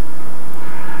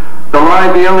 The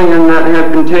live alien that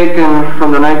had been taken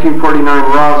from the 1949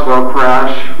 Roswell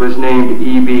crash was named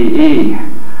EBE.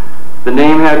 The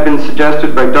name had been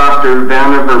suggested by Dr.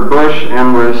 Vannevar Bush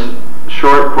and was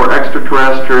short for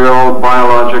extraterrestrial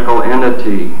biological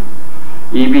entity.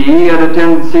 EBE had a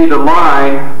tendency to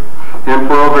lie, and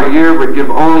for over a year would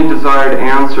give only desired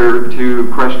answer to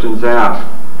questions asked.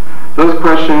 Those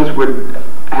questions would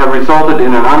have resulted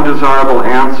in an undesirable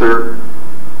answer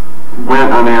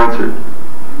when unanswered.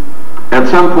 At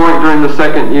some point during the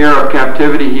second year of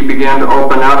captivity, he began to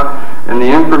open up, and the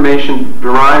information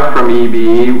derived from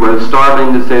EBE was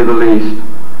startling to say the least.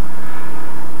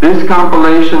 This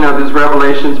compilation of his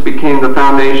revelations became the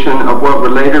foundation of what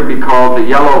would later be called the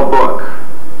Yellow Book.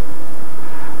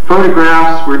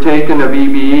 Photographs were taken of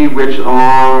EBE, which,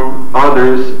 among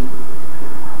others,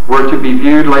 were to be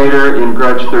viewed later in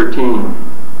Grudge 13.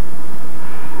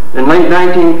 In late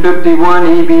 1951,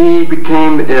 EBE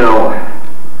became ill.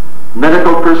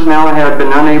 Medical personnel had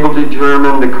been unable to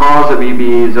determine the cause of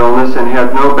EBE's illness and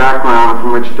had no background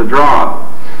from which to draw.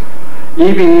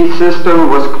 EBE's system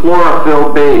was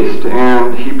chlorophyll-based,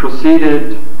 and he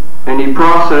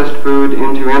processed food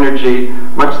into energy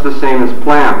much the same as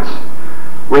plants.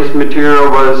 Waste material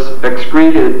was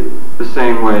excreted the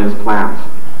same way as plants.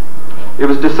 It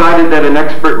was decided that an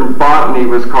expert in botany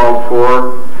was called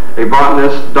for. A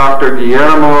botanist, Dr.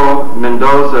 Guillermo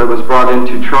Mendoza, was brought in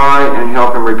to try and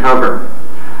help him recover.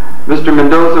 Mr.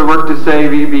 Mendoza worked to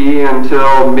save EBE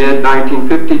until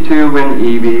mid-1952 when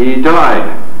EBE died.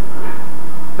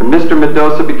 And Mr.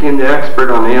 Mendoza became the expert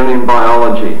on alien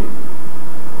biology.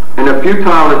 In a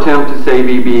futile attempt to save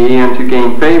EBE and to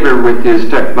gain favor with his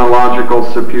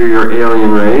technological superior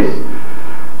alien race,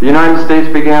 the United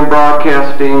States began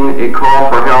broadcasting a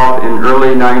call for help in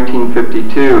early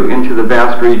 1952 into the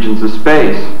vast regions of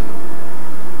space.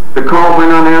 The call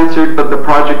went unanswered, but the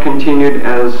project continued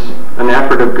as an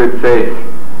effort of good faith.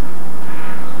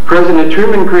 President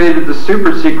Truman created the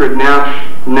super-secret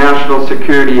National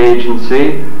Security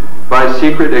Agency by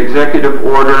secret executive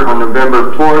order on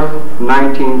November 4th,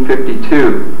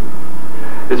 1952.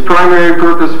 Its primary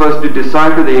purpose was to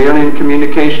decipher the alien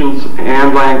communications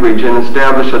and language and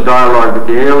establish a dialogue with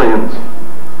the aliens.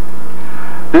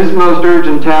 This most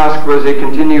urgent task was a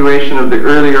continuation of the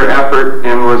earlier effort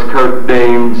and was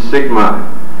codenamed Sigma.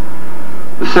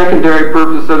 The secondary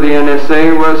purpose of the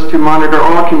NSA was to monitor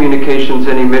all communications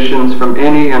and emissions from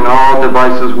any and all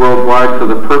devices worldwide for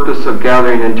the purpose of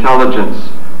gathering intelligence,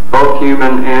 both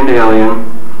human and alien,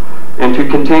 and to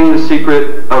contain the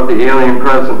secret of the alien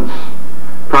presence.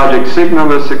 Project Sigma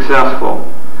was successful.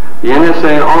 The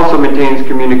NSA also maintains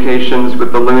communications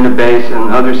with the Luna base and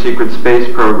other secret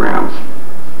space programs.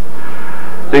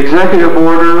 The executive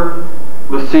order,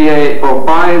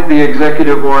 by the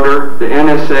executive order, the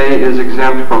NSA is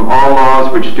exempt from all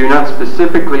laws which do not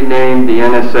specifically name the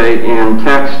NSA in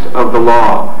text of the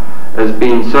law as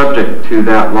being subject to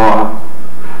that law.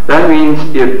 That means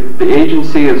if the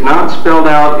agency is not spelled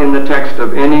out in the text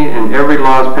of any and every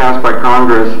laws passed by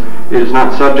Congress, it is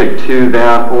not subject to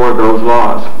that or those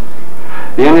laws.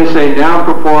 The NSA now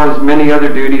performs many other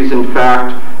duties. In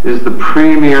fact, is the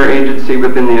premier agency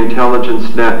within the intelligence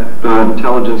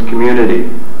community.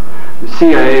 The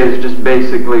CIA is just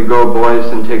basically go boys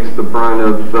and takes the brunt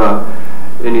of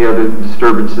any other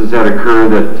disturbances that occur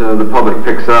that the public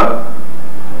picks up.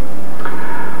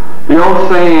 The old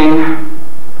saying,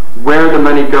 where the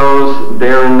money goes,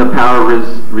 therein the power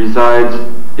resides,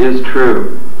 is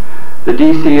true. The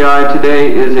DCI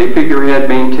today is a figurehead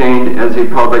maintained as a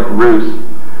public ruse.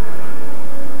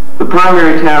 The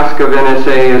primary task of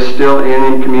NSA is still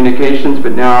alien communications,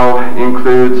 but now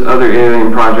includes other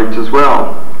alien projects as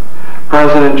well.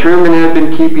 President Truman had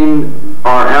been keeping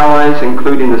our allies,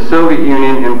 including the Soviet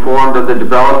Union, informed of the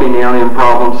developing alien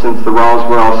problem since the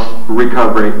Roswell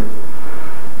recovery.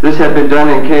 This had been done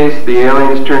in case the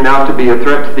aliens turned out to be a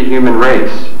threat to the human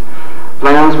race.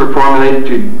 Plans were formulated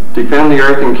to defend the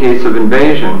Earth in case of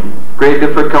invasion. Great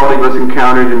difficulty was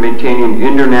encountered in maintaining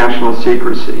international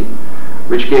secrecy,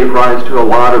 which gave rise to a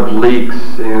lot of leaks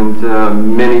and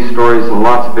many stories and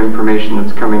lots of information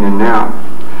that's coming in now.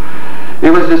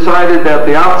 It was decided that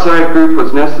the outside group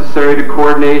was necessary to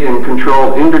coordinate and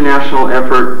control international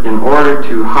effort in order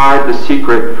to hide the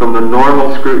secret from the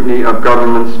normal scrutiny of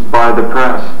governments by the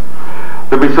press.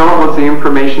 The result was the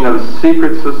information of a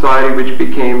secret society which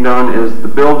became known as the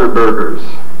Bilderbergers,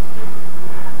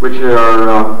 which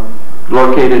are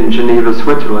located in Geneva,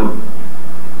 Switzerland.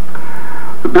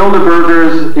 The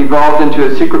Bilderbergers evolved into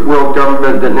a secret world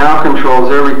government that now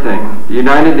controls everything. The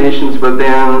United Nations was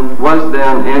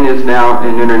then and is now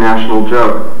an international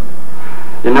joke.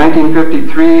 In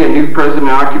 1953, a new president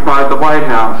occupied the White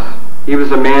House. He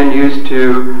was a man used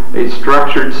to a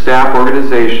structured staff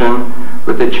organization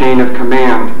with a chain of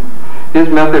command. His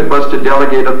method was to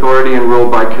delegate authority and rule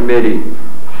by committee.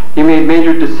 He made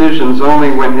major decisions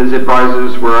only when his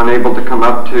advisors were unable to come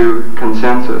up to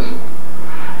consensus.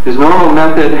 His normal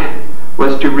method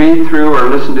was to read through or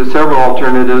listen to several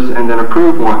alternatives and then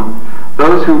approve one.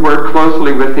 Those who worked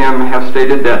closely with him have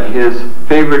stated that his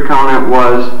favorite comment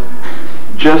was,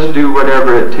 "Just do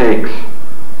whatever it takes."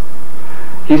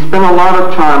 He spent a lot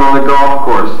of time on the golf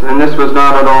course, and this was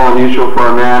not at all unusual for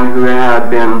a man who had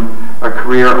been a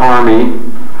career Army,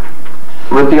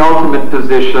 with the ultimate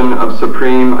position of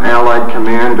Supreme Allied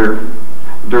Commander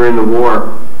during the war,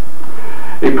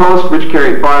 a post which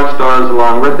carried 5 stars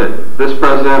along with it. This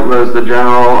president was the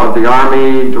General of the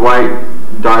Army, Dwight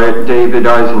David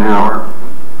Eisenhower.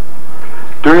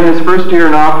 During his first year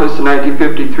in office in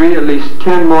 1953, at least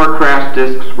 10 more crash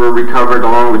discs were recovered,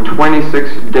 along with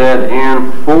 26 dead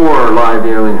and 4 live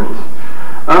aliens.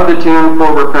 Of the 10,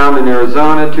 4 were found in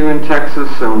Arizona, 2 in Texas,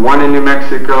 and 1 in New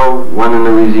Mexico, 1 in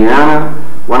Louisiana,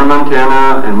 1 in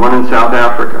Montana, and 1 in South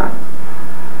Africa.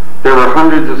 There were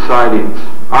hundreds of sightings.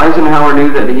 Eisenhower knew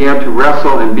that he had to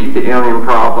wrestle and beat the alien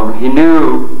problem. He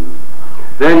knew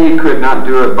then he could not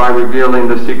do it by revealing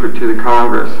the secret to the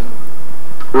Congress.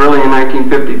 Early in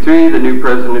 1953, the new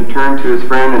president turned to his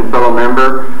friend and fellow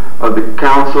member of the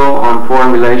Council on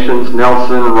Foreign Relations,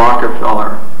 Nelson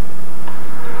Rockefeller,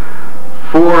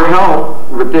 for help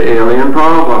with the alien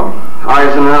problem.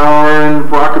 Eisenhower and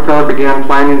Rockefeller began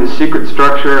planning the secret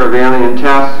structure of alien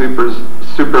task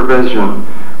supervision,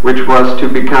 which was to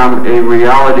become a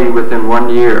reality within 1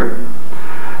 year.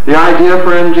 The idea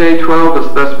for MJ-12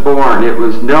 was thus born. It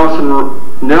was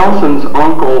Nelson's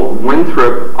uncle,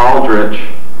 Winthrop Aldrich,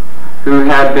 who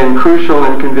had been crucial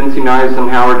in convincing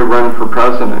Eisenhower to run for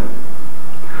president.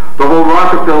 The whole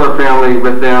Rockefeller family,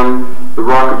 with them the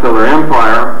Rockefeller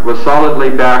Empire,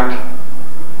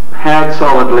 had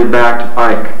solidly backed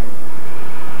Ike.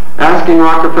 Asking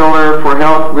Rockefeller for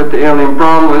help with the alien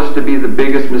problem was to be the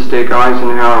biggest mistake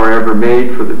Eisenhower ever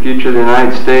made for the future of the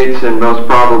United States and most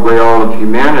probably all of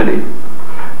humanity.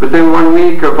 Within 1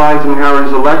 week of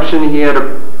Eisenhower's election, he had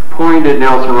appointed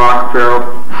Nelson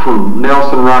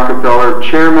Rockefeller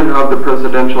chairman of the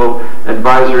Presidential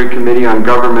Advisory Committee on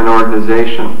Government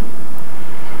Organization.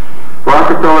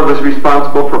 Rockefeller was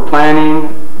responsible for planning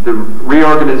the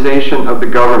reorganization of the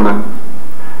government.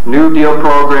 New Deal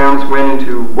programs went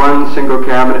into one single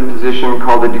cabinet position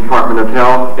called the Department of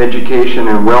Health, Education,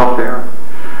 and Welfare.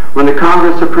 When the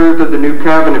Congress approved of the new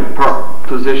cabinet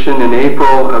position in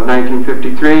April of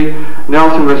 1953,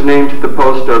 Nelson was named to the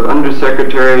post of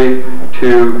Undersecretary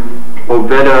to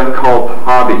Oveta Culp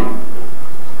Hobby.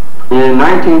 In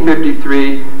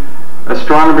 1953,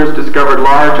 astronomers discovered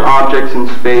large objects in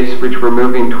space which were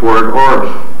moving toward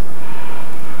Earth.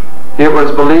 It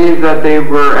was believed that they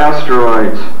were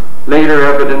asteroids. Later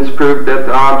evidence proved that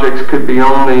the objects could be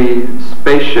only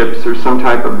spaceships or some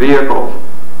type of vehicle.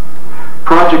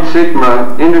 Project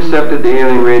Sigma intercepted the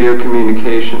alien radio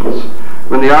communications.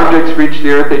 When the objects reached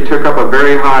the Earth, they took up a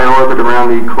very high orbit around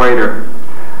the equator.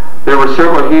 There were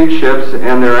several huge ships,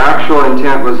 and their actual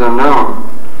intent was unknown.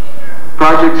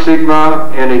 Project Sigma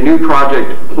and a new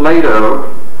project, Plato,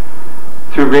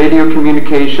 through radio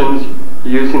communications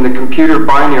using the computer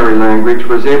binary language,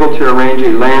 was able to arrange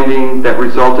a landing that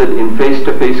resulted in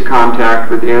face-to-face contact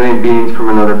with alien beings from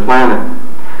another planet.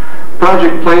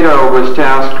 Project Plato was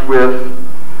tasked with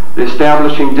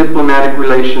establishing diplomatic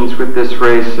relations with this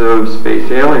race of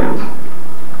space aliens.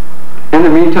 In the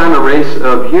meantime, a race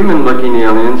of human-looking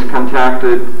aliens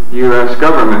contacted the U.S.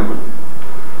 government.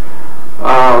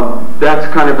 That's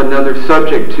kind of another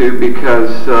subject too,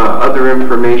 because other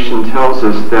information tells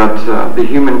us that the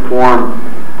human form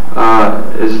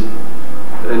is,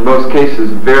 in most cases,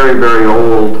 very, very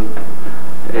old,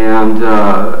 and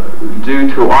due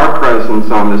to our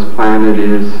presence on this planet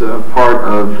is part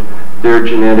of their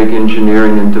genetic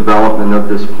engineering and development of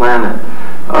this planet.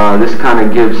 This kind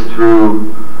of gives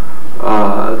through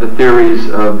the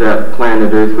theories of that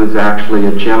planet Earth was actually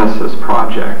a Genesis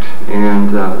project,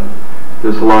 and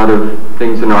there's a lot of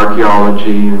things in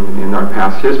archaeology and in our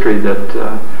past history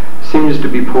that seems to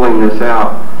be pulling this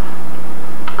out.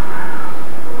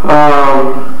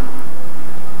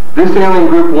 This alien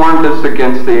group warned us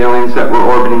against the aliens that were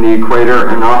orbiting the equator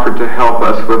and offered to help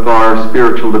us with our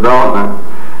spiritual development.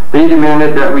 They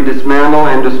demanded that we dismantle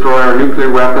and destroy our nuclear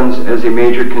weapons as a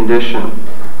major condition.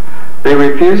 They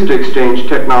refused to exchange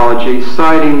technology,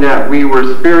 citing that we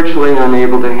were spiritually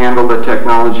unable to handle the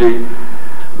technology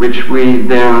which we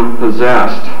then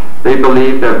possessed. They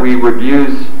believed that we would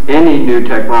use any new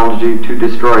technology to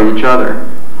destroy each other.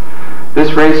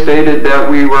 This race stated that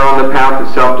we were on the path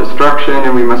of self-destruction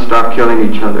and we must stop killing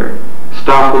each other,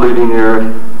 stop polluting the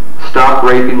earth, stop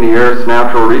raping the earth's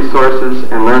natural resources,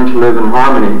 and learn to live in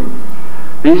harmony.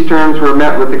 These terms were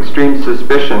met with extreme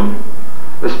suspicion,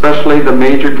 especially the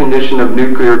major condition of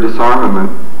nuclear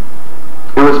disarmament.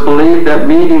 It was believed that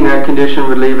meeting that condition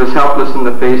would leave us helpless in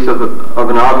the face of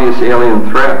an obvious alien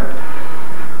threat.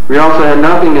 We also had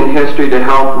nothing in history to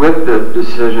help with the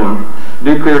decision.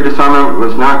 Nuclear disarmament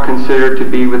was not considered to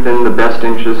be within the best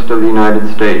interest of the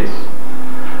United States.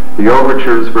 The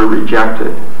overtures were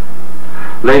rejected.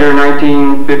 Later in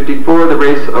 1954, the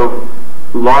race of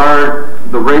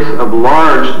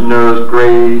large-nosed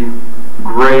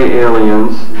gray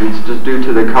aliens, it's just due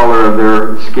to the color of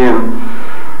their skin,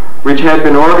 which had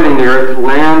been orbiting the Earth,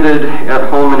 landed at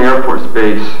Holman Air Force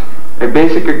Base. A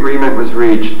basic agreement was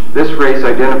reached. This race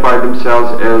identified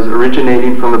themselves as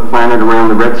originating from the planet around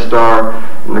the red star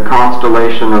in the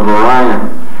constellation of Orion,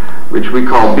 which we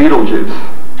call Betelgeuse.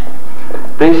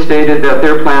 They stated that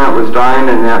their planet was dying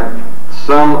and that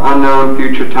some unknown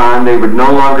future time they would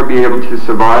no longer be able to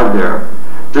survive there.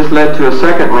 This led to a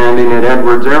second landing at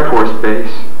Edwards Air Force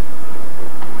Base.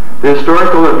 The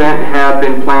historical event had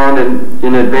been planned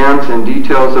in advance and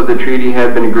details of the treaty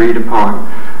had been agreed upon.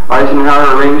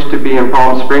 Eisenhower arranged to be in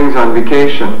Palm Springs on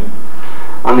vacation.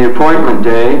 On the appointment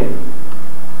day,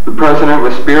 the president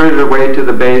was spirited away to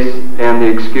the base and the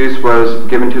excuse was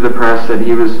given to the press that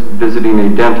he was visiting a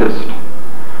dentist.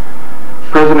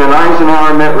 President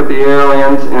Eisenhower met with the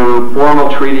aliens and a formal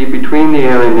treaty between the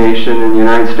alien nation and the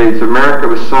United States of America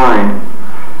was signed.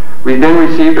 We then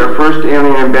received our first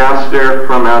alien ambassador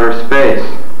from outer space.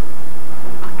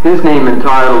 His name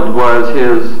entitled was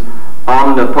His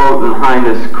Omnipotent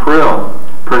Highness Krill,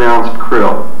 pronounced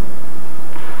Krill.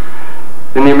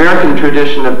 In the American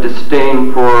tradition of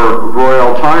disdain for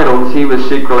royal titles, he was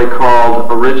secretly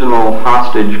called Original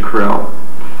Hostage Krill.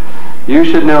 You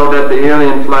should know that the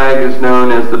alien flag is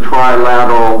known as the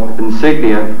trilateral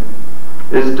insignia.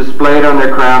 It is displayed on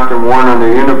their craft and worn on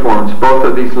their uniforms. Both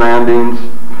of these landings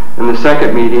and the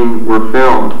second meeting were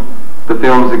filmed. The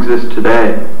films exist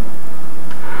today.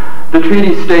 The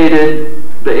treaty stated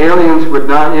the aliens would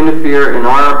not interfere in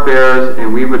our affairs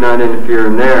and we would not interfere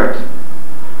in theirs.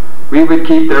 We would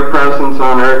keep their presence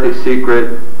on Earth a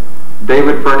secret. They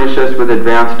would furnish us with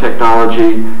advanced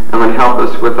technology and would help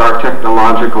us with our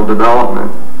technological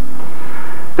development.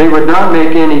 They would not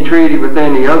make any treaty with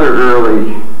any other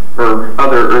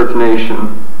other Earth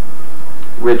nation,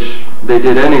 which they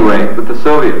did anyway with the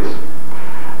Soviets.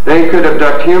 They could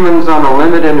abduct humans on a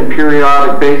limited and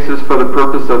periodic basis for the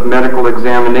purpose of medical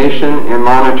examination and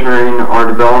monitoring our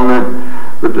development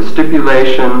with the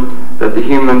stipulation that the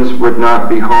humans would not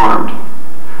be harmed.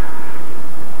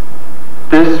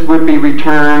 This would be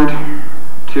returned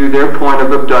to their point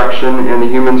of abduction and the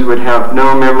humans would have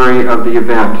no memory of the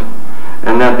event,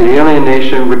 and that the alien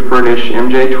nation would furnish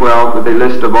MJ-12 with a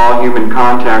list of all human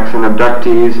contacts and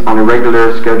abductees on a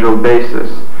regular scheduled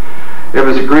basis. It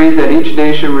was agreed that each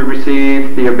nation would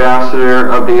receive the ambassador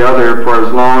of the other for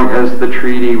as long as the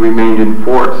treaty remained in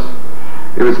force.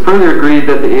 It was further agreed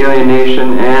that the alien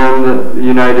nation and the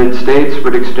United States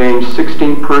would exchange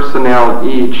 16 personnel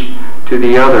each to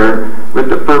the other with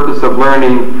the purpose of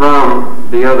learning from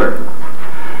the other.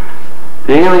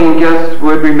 The alien guests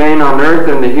would remain on Earth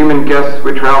and the human guests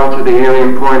would travel to the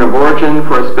alien point of origin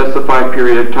for a specified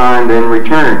period of time, then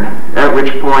return, at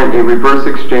which point a reverse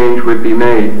exchange would be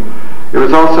made. It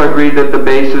was also agreed that the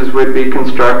bases would be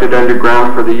constructed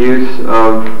underground for the use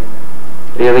of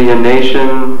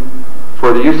alienation,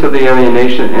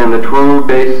 and the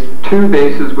two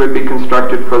bases would be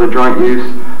constructed for the joint use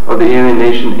of the alien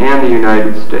nation and the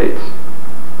United States.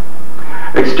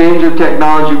 Exchange of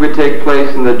technology would take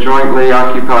place in the jointly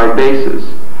occupied bases.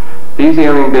 These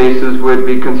alien bases would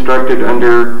be constructed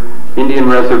under Indian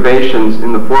reservations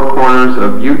in the four corners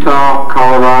of Utah,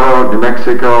 Colorado, New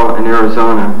Mexico, and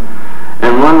Arizona.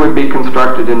 And one would be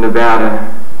constructed in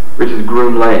Nevada, which is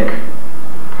Groom Lake.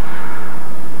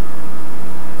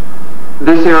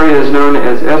 This area is known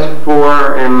as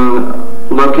S4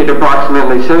 and located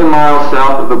approximately 7 miles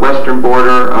south of the western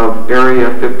border of Area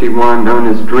 51, known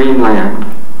as Dreamland.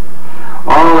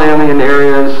 All alien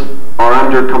areas are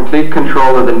under complete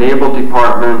control of the Naval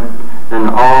Department and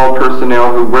all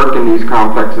personnel who work in these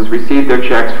complexes received their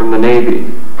checks from the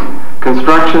Navy.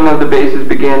 Construction of the bases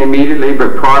began immediately,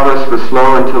 but progress was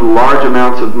slow until large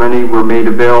amounts of money were made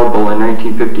available in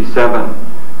 1957.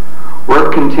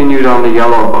 Work continued on the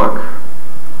Yellow Book.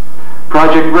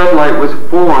 Project Red Light was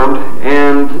formed,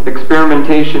 and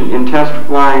experimentation in test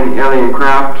flying alien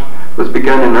craft was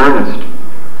begun in earnest.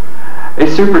 A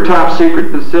super top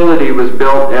secret facility was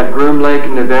built at Groom Lake,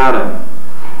 Nevada,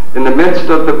 in the midst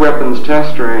of the weapons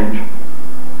test range.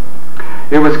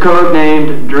 It was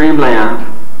codenamed Dreamland.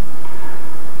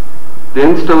 The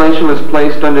installation was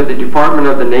placed under the Department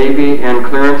of the Navy, and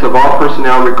clearance of all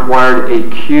personnel required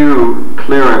a Q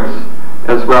clearance,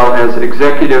 as well as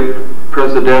executive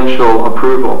presidential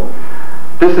approval.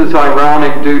 This is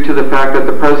ironic due to the fact that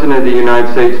the President of the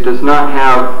United States does not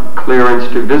have clearance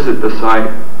to visit the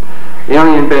site.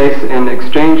 Alien base and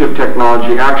exchange of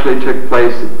technology actually took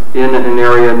place in an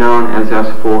area known as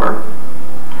S4.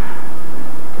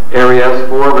 Area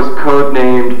S4 was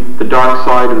codenamed the Dark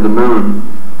Side of the Moon.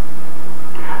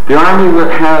 The Army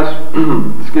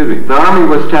the Army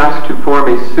was tasked to form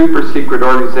a super secret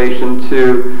organization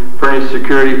to furnish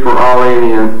security for all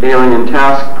alien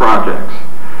task projects.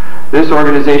 This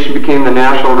organization became the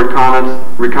National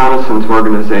Reconnaissance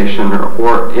Organization,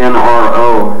 or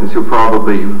NRO, as you'll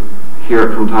probably hear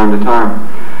it from time to time,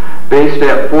 based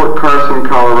at Fort Carson,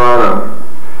 Colorado.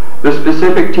 The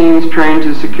specific teams trained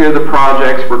to secure the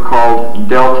projects were called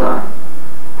Delta.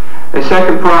 A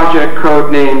second project,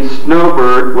 codenamed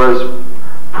Snowbird, was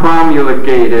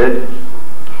promulgated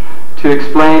to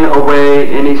explain away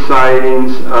any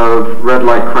sightings of red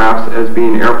light crafts as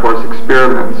being Air Force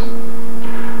experiments.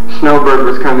 Snowbird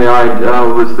was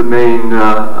was the main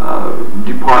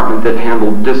department that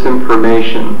handled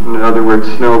disinformation. In other words,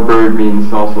 Snowbird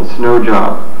means also snow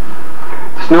job.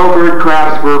 Snowbird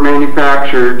crafts were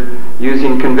manufactured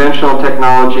using conventional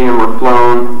technology and were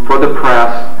flown for the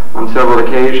press on several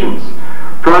occasions.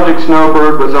 Project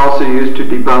Snowbird was also used to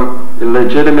debunk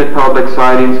legitimate public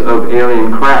sightings of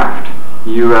alien craft,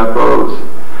 UFOs.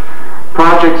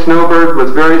 Project Snowbird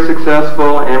was very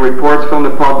successful, and reports from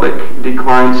the public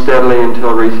declined steadily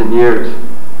until recent years.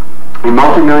 A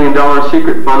multi-million-dollar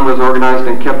secret fund was organized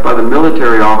and kept by the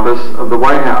military office of the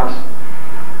White House.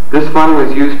 This fund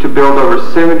was used to build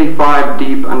over 75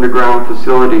 deep underground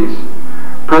facilities.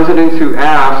 Presidents who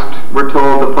asked were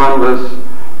told the fund was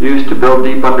used to build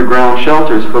deep underground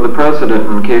shelters for the president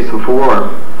in case of war.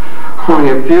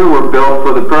 Only a few were built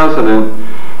for the president.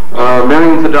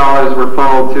 Millions of dollars were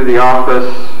funneled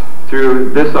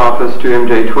through this office to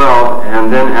MJ-12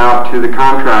 and then out to the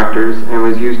contractors, and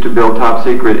was used to build top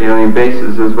secret alien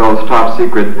bases as well as top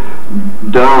secret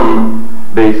dumb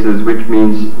bases, which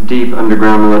means deep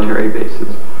underground military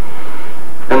bases.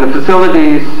 And the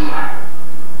facilities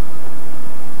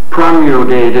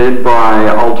promulgated by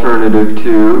Alternative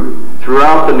 2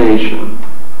 throughout the nation.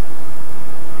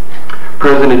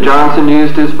 President Johnson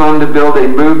used his fund to build a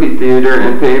movie theater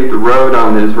and pave the road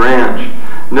on his ranch.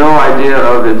 No idea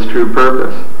of its true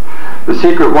purpose. The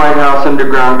secret White House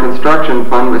Underground Construction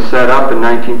Fund was set up in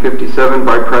 1957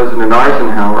 by President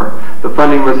Eisenhower. The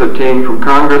funding was obtained from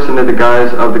Congress under the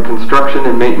guise of the construction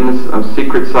and maintenance of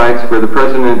secret sites where the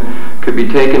president could be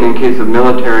taken in case of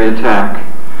military attack.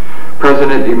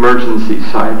 President emergency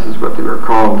sites is what they were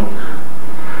called.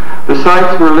 The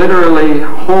sites were literally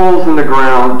holes in the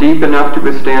ground deep enough to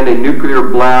withstand a nuclear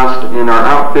blast and are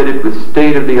outfitted with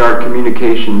state-of-the-art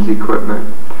communications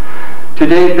equipment. To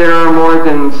date, there are more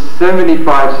than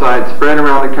 75 sites spread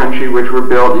around the country which were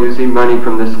built using money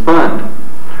from this fund.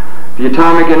 The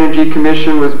Atomic Energy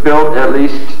Commission has built at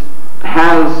least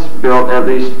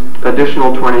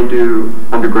additional 22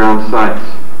 underground sites.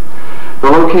 The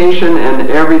location and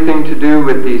everything to do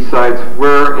with these sites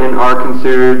were and are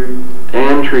considered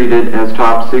and treated as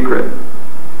top secret.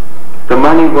 The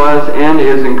money was and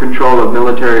is in control of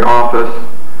military office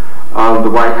of the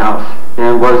White House,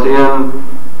 and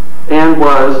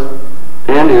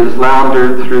is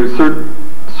laundered through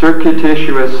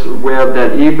circuitous web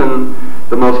that even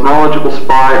the most knowledgeable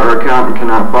spy or accountant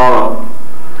cannot follow.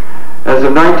 As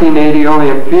of 1980, only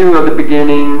a few of the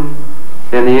beginning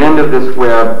and the end of this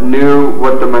web knew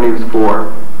what the money was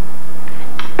for.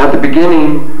 At the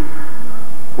beginning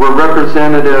were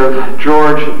Representative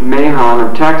George Mahon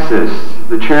of Texas,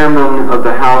 the chairman of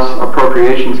the House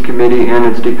Appropriations Committee and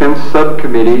its Defense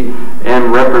Subcommittee,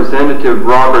 and Representative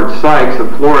Robert Sykes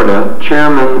of Florida,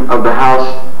 chairman of the House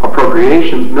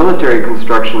Appropriations Military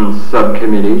Construction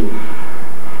Subcommittee.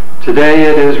 Today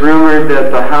it is rumored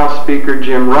that the House Speaker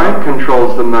Jim Wright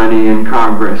controls the money in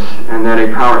Congress and that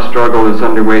a power struggle is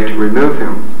underway to remove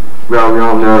him. Well, we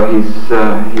all know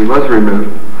he was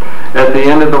removed. At the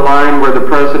end of the line were the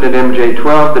President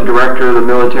MJ-12, the Director of the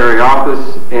Military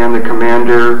Office, and the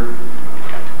Commander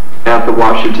at the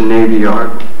Washington Navy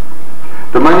Yard.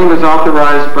 The money was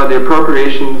authorized by the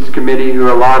Appropriations Committee,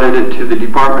 who allotted it to the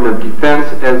Department of Defense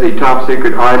as a top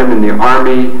secret item in the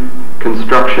Army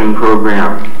construction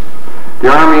program. The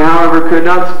Army, however, could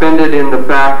not spend it in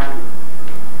fact,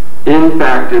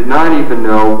 did not even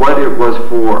know what it was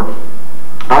for.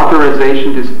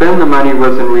 Authorization to spend the money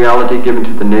was in reality given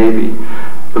to the Navy.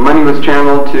 The money was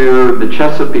channeled to the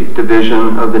Chesapeake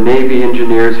Division of the Navy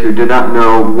engineers, who did not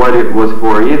know what it was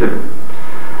for either.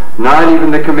 Not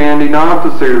even the commanding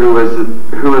officer, who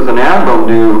was an admiral,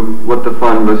 knew what the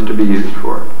fund was to be used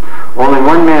for. Only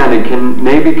one man, a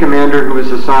Navy commander who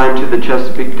was assigned to the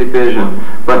Chesapeake Division,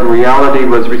 but in reality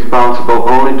was responsible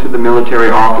only to the military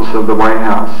office of the White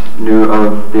House, knew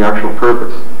of the actual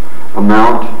purpose,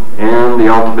 amount, and the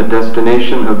ultimate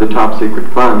destination of the top secret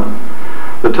fund.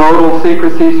 The total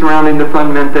secrecy surrounding the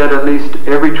fund meant that at least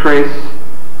every trace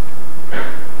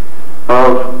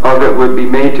of it would be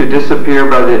made to disappear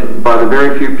by the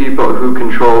very few people who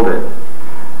controlled it.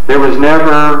 There was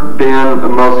never been,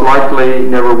 most likely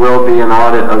never will be, an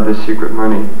audit of this secret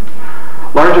money.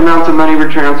 Large amounts of money were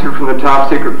transferred from the top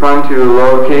secret fund to a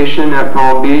location at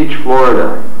Palm Beach,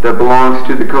 Florida, that belongs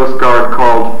to the Coast Guard,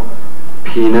 called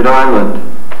Peanut Island.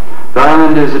 The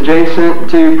island is adjacent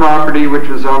to property which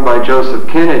was owned by Joseph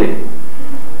Kennedy.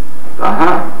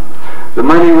 Aha! The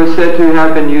money was said to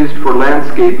have been used for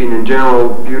landscaping and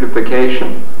general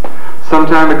beautification. Some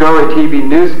time ago, a TV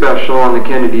news special on the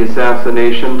Kennedy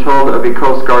assassination told of a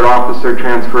Coast Guard officer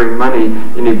transferring money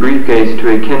in a briefcase to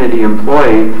a Kennedy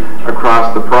employee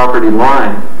across the property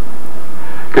line.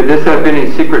 Could this have been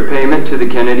a secret payment to the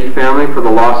Kennedy family for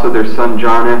the loss of their son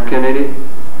John F. Kennedy?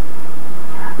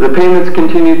 The payments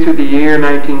continued through the year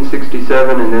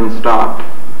 1967 and then stopped.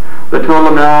 The total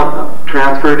amount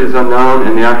transferred is unknown,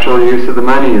 and the actual use of the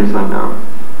money is unknown.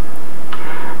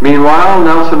 Meanwhile,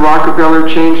 Nelson Rockefeller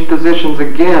changed positions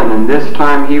again, and this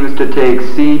time he was to take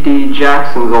C.D.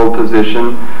 Jackson's old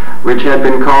position, which had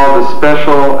been called the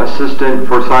Special Assistant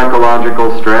for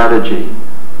Psychological Strategy.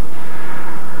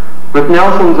 With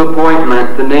Nelson's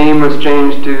appointment, the name was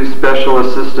changed to Special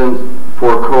Assistant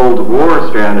for Cold War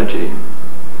Strategy.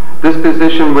 This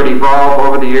position would evolve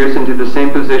over the years into the same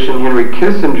position Henry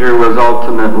Kissinger was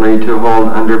ultimately to hold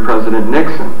under President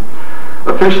Nixon.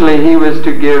 Officially, he was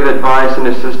to give advice and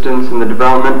assistance in the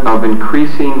development of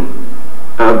increased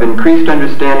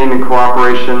understanding and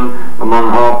cooperation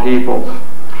among all peoples.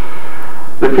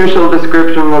 The official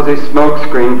description was a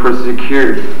smokescreen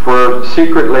for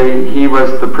secretly he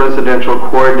was the presidential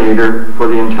coordinator for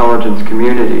the intelligence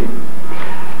community.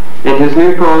 In his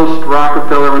new post,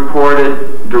 Rockefeller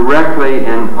reported directly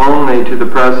and only to the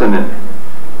president.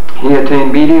 He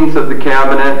attained meetings of the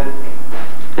cabinet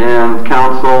and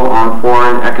Council on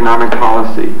Foreign Economic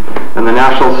Policy and the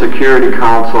National Security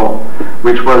Council,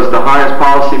 which was the highest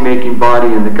policy-making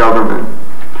body in the government.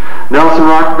 Nelson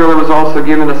Rockefeller was also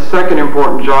given a second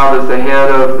important job as the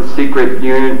head of the secret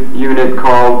unit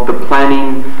called the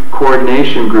Planning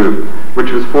Coordination Group,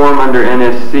 which was formed under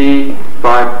NSC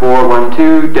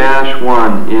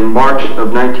 5412-1 in March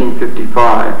of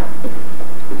 1955.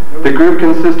 The group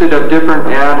consisted of different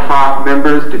ad hoc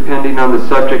members depending on the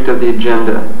subject of the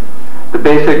agenda. The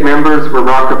basic members were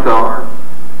Rockefeller,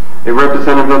 a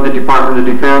representative of the Department of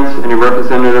Defense, and a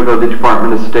representative of the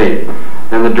Department of State,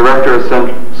 and the Director of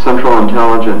Central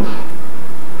Intelligence.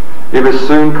 It was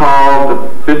soon called the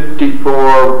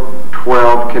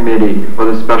 5412 Committee, or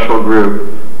the Special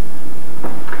Group.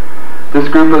 This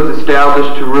group was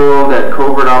established to rule that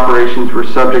covert operations were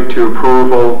subject to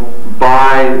approval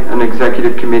by an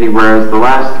executive committee, whereas the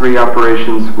last three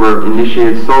operations were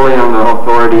initiated solely on the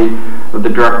authority of the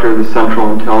Director of the Central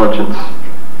Intelligence.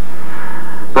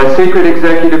 By secret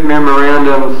executive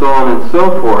memorandum, so on and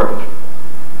so forth,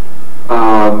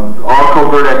 all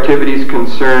covert activities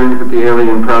concerned with the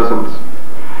alien presence.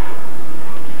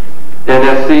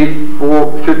 NSC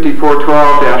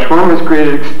 5412-1 was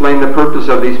created to explain the purpose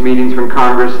of these meetings when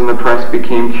Congress and the press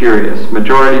became curious.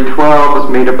 Majority 12 was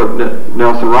made up of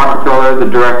Nelson Rockefeller, the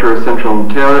Director of Central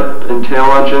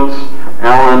Intelligence,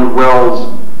 Allen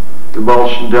Welsh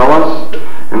Dulles,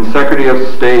 and Secretary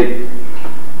of State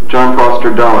John Foster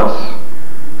Dulles.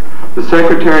 The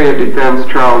Secretary of Defense,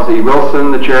 Charles E.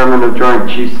 Wilson, the Chairman of Joint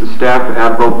Chiefs of Staff,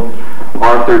 Admiral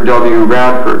Arthur W.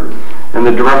 Radford, and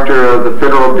the Director of the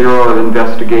Federal Bureau of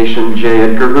Investigation, J.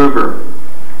 Edgar Hoover,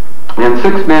 and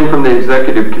 6 men from the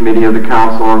Executive Committee of the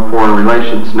Council on Foreign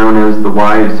Relations, known as the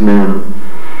Wise Men.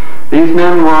 These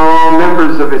men were all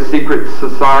members of a secret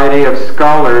society of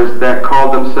scholars that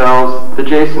called themselves the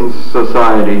Jason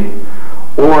Society,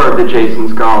 or the Jason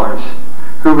Scholars,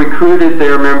 who recruited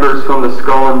their members from the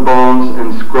Skull and Bones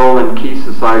and Scroll and Key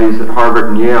societies at Harvard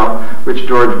and Yale, which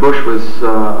George Bush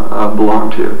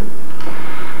belonged to.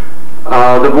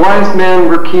 The wise men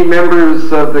were key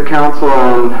members of the Council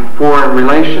on Foreign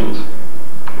Relations.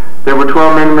 There were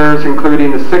 12 members,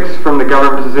 including the 6 from the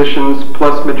government positions,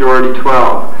 plus majority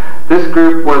 12. This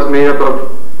group was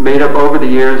made up over the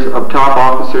years of top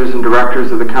officers and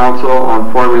directors of the Council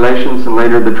on Foreign Relations and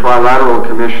later the Trilateral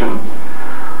Commission.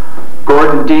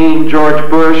 Gordon Dean, George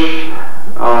Bush,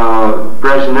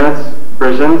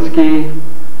 Brzezinski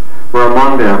were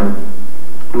among them.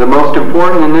 The most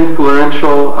important and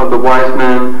influential of the wise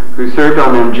men who served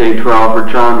on MJ-12 were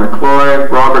John McCloy,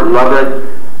 Robert Lovett,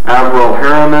 Averell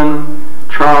Harriman,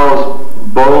 Charles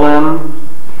Bolin,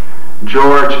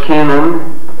 George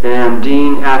Kennan, and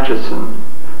Dean Acheson.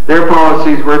 Their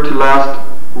policies were to last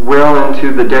well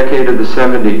into the decade of the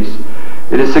 70s.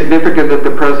 It is significant that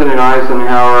the President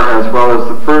Eisenhower, as well as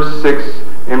the first 6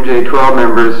 MJ-12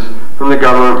 members from the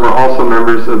government, were also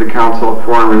members of the Council of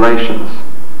Foreign Relations.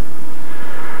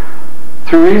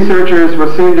 Through researchers,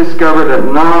 we'll soon discover that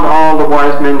not all the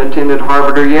wise men attended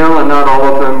Harvard or Yale, and not all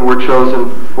of them were chosen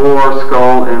for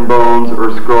Skull and Bones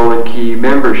or Scroll and Key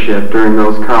membership during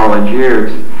those college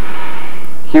years.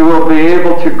 You will be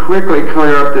able to quickly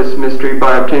clear up this mystery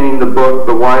by obtaining the book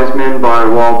The Wise Men by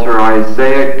Walter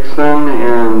Isaacson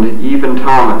and Evan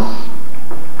Thomas,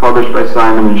 published by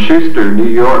Simon & Schuster, New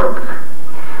York.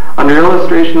 Under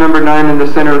illustration number 9 in the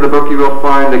center of the book, you will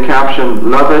find the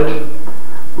caption, Lovett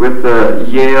with the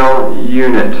Yale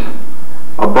unit,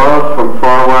 above from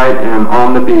far right and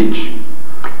on the beach.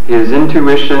 His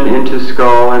intuition into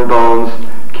Skull and Bones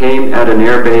came at an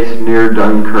air base near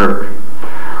Dunkirk.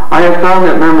 I have found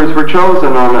that members were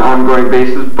chosen on an ongoing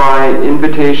basis by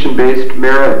invitation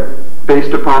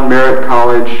based upon merit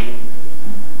college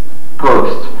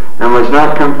posts, and was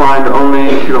not confined only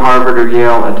to Harvard or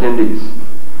Yale attendees.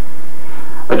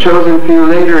 A chosen few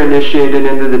later initiated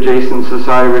into the Jason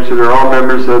Society, which are all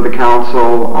members of the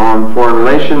Council on Foreign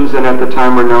Relations and at the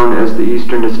time were known as the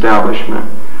Eastern Establishment.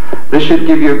 This should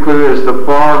give you a clue as the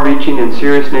far-reaching and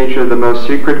serious nature of the most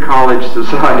secret college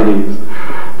societies.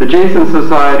 The Jason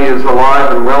Society is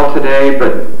alive and well today,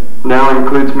 but now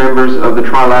includes members of the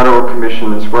Trilateral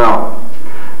Commission as well.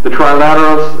 The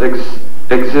Trilaterals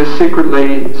exist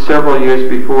secretly several years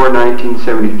before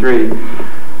 1973.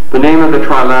 The name of the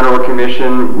Trilateral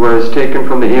Commission was taken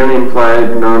from the alien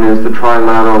flag known as the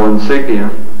Trilateral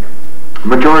Insignia.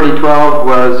 Majority 12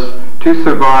 was to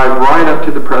survive right up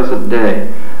to the present day.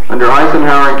 Under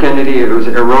Eisenhower and Kennedy, it was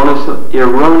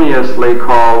erroneously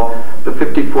called the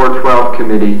 5412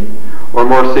 Committee, or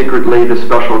more secretly, the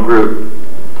Special Group.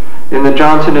 In the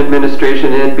Johnson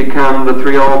administration, it had become the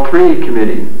 303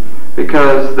 Committee,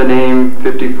 because the name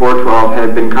 5412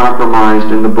 had been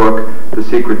compromised in the book, The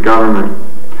Secret Government.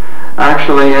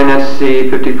 Actually, NSC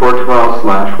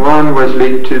 5412/1 was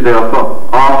leaked to the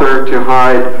author to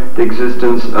hide the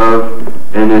existence of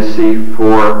NSC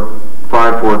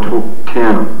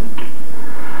 5410.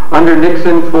 Under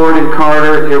Nixon, Ford, and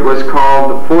Carter, it was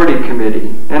called the 40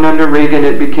 Committee, and under Reagan,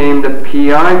 it became the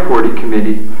PI 40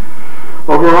 Committee.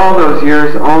 Over all those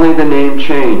years, only the name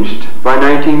changed. By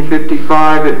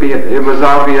 1955, it was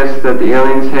obvious that the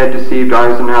aliens had deceived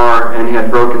Eisenhower and had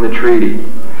broken the treaty.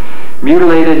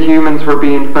 Mutilated humans were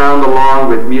being found along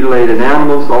with mutilated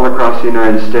animals all across the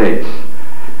United States.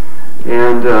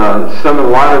 And a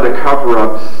lot of the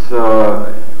cover-ups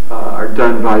are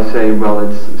done by saying, well,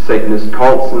 it's Satanist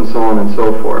cults and so on and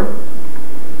so forth.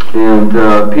 And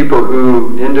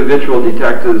individual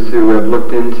detectives who have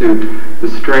looked into the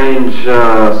strange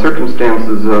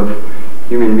circumstances of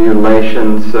human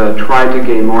mutilations tried to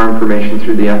gain more information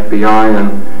through the FBI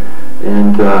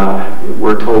and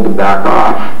were told to back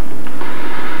off.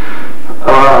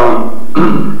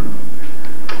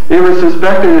 It was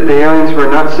suspected that the aliens were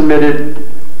not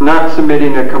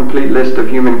submitting a complete list of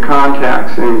human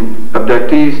contacts and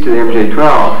abductees to the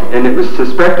MJ-12, and it was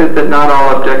suspected that not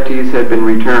all abductees had been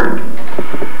returned.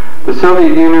 The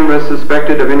Soviet Union was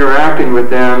suspected of interacting with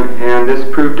them, and this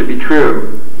proved to be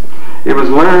true. It was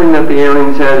learned that the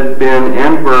aliens had been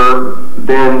and were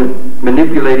then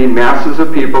manipulating masses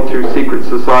of people through secret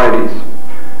societies,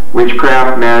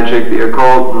 witchcraft, magic, the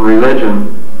occult, and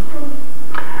religion.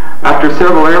 After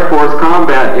several Air Force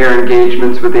combat air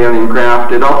engagements with alien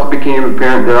craft, it also became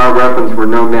apparent that our weapons were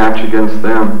no match against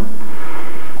them.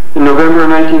 In November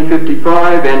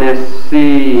 1955,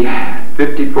 NSC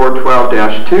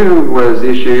 5412-2 was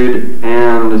issued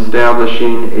and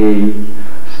establishing a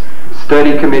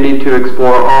study committee to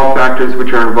explore all factors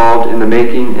which are involved in the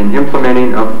making and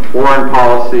implementing of foreign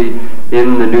policy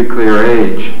in the nuclear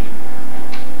age.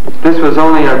 This was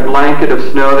only a blanket of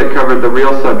snow that covered the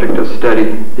real subject of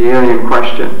study, the alien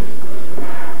question.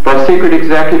 By secret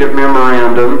executive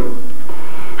memorandum,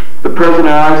 the President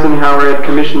Eisenhower had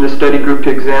commissioned the study group to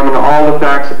examine all the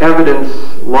facts, evidence,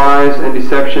 lies, and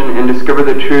deception and discover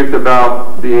the truth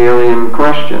about the alien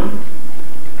question.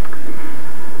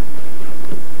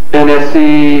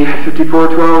 NSC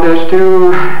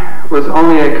 5412-2 was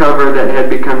only a cover that had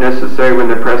become necessary when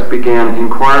the press began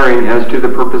inquiring as to the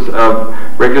purpose of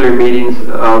regular meetings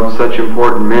of such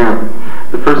important men.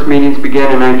 The first meetings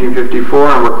began in 1954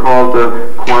 and were called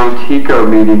the Quantico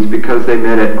meetings because they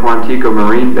met at Quantico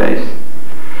Marine Base.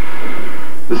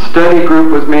 The study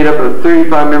group was made up of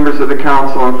 35 members of the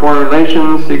Council on Foreign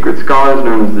Relations, secret scholars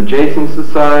known as the Jason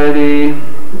Society,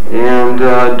 and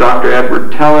Dr.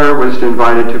 Edward Teller was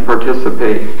invited to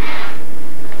participate.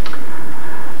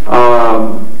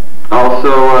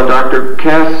 Also, Dr.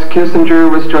 Kissinger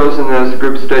was chosen as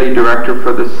group study director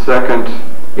for the second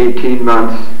 18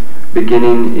 months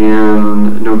beginning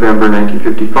in November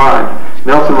 1955.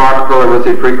 Nelson Rockefeller was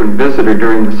a frequent visitor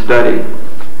during the study.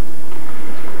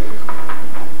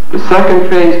 The second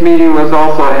phase meeting was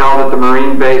also held at the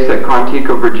Marine Base at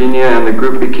Quantico, Virginia, and the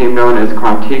group became known as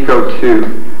Quantico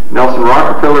II. Nelson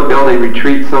Rockefeller built a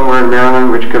retreat somewhere in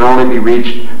Maryland which could only be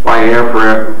reached by air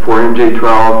for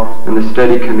MJ-12 and the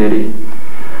study committee.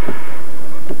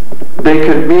 They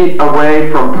could meet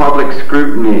away from public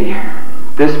scrutiny.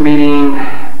 This meeting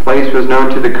place was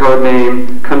known to the code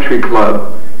name Country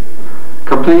Club.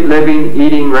 Complete living,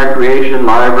 eating, recreation,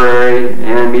 library,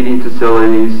 and meeting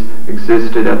facilities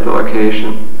existed at the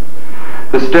location.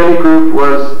 The study group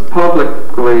was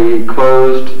publicly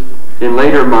closed in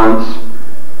later months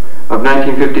of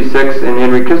 1956, and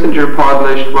Henry Kissinger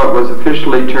published what was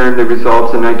officially termed the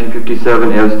results in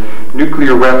 1957 as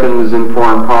Nuclear Weapons and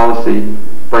Foreign Policy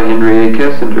by Henry A.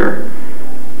 Kissinger,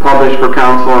 published for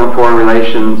Council on Foreign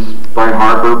Relations by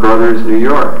Harper Brothers, New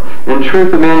York. In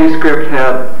truth, the manuscript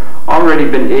had already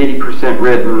been 80%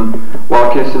 written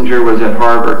while Kissinger was at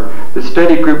Harvard. The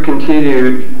study group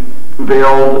continued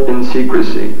veiled in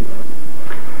secrecy.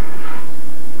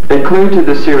 A clue to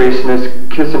the seriousness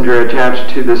Kissinger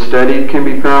attached to the study can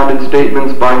be found in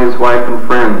statements by his wife and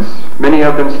friends. Many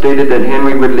of them stated that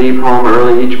Henry would leave home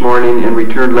early each morning and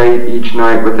return late each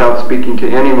night without speaking to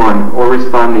anyone or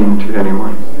responding to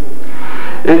anyone.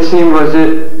 It seemed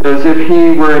as if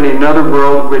he were in another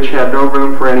world which had no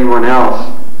room for anyone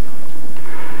else.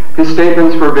 His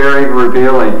statements were very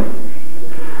revealing.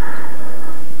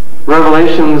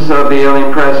 Revelations of the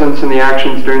alien presence and the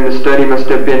actions during the study must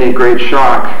have been a great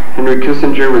shock. Henry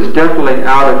Kissinger was definitely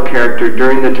out of character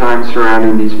during the time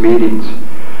surrounding these meetings.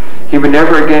 He would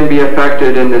never again be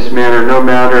affected in this manner, no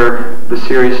matter the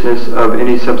seriousness of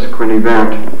any subsequent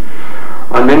event.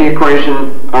 On many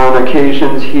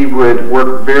occasions, he would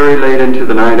work very late into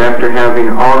the night after having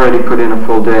already put in a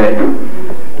full day.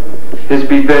 His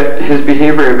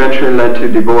behavior eventually led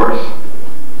to divorce.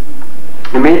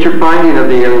 A major finding of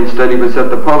the alien study was that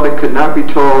the public could not be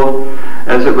told,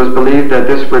 as it was believed that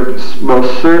this would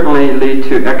most certainly lead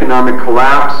to economic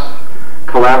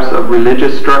collapse of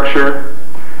religious structure,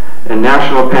 and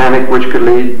national panic which could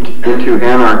lead into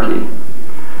anarchy.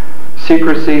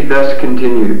 Secrecy thus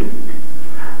continued.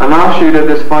 An offshoot of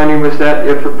this finding was that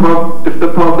if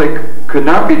the public could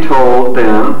not be told,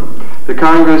 then the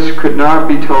Congress could not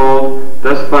be told,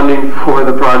 thus funding for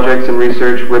the projects and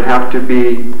research would have to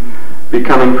be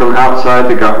coming from outside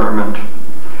the government.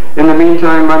 In the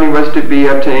meantime, money was to be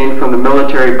obtained from the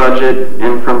military budget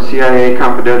and from CIA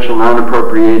confidential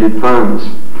non-appropriated funds.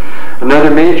 Another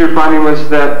major finding was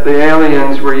that the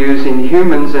aliens were using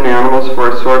humans and animals for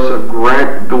a source of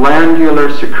glandular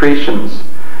secretions,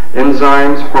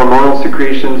 enzymes, hormonal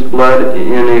secretions, blood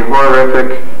in a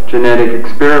horrific genetic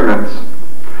experiments.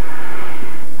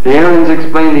 The aliens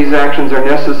explained these actions are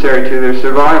necessary to their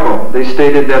survival. They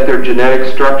stated that their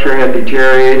genetic structure had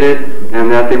deteriorated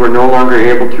and that they were no longer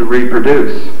able to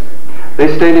reproduce.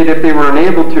 They stated if they were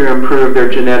unable to improve their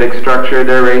genetic structure,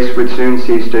 their race would soon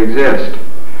cease to exist.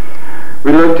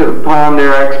 We looked upon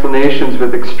their explanations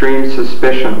with extreme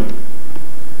suspicion.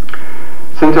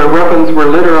 Since our weapons were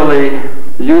literally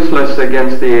useless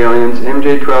against the aliens,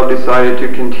 MJ-12 decided to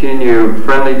continue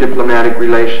friendly diplomatic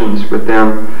relations with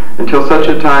them until such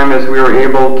a time as we were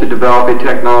able to develop a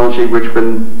technology which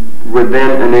would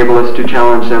then enable us to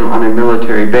challenge them on a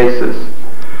military basis.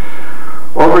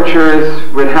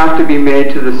 Overtures would have to be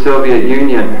made to the Soviet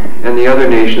Union and the other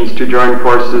nations to join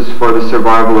forces for the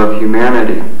survival of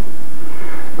humanity.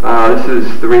 This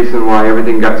is the reason why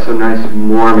everything got so nice and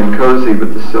warm and cozy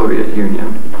with the Soviet Union.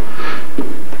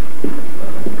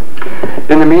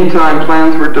 In the meantime,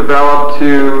 plans were developed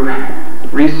to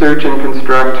research and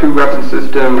construct two weapon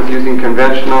systems using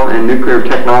conventional and nuclear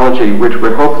technology, which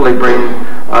would hopefully bring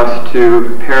us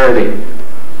to parity.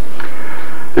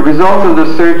 The results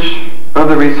of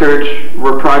the research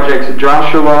were projects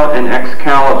Joshua and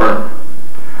Excalibur.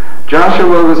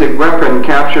 Joshua was a weapon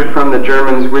captured from the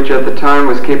Germans which at the time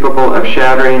was capable of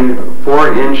shattering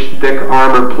 4-inch thick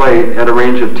armor plate at a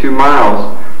range of 2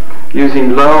 miles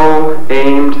using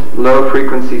low-aimed,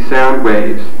 low-frequency sound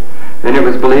waves. And it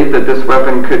was believed that this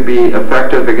weapon could be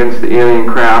effective against the alien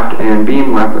craft and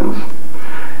beam weapons.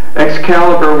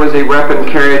 Excalibur was a weapon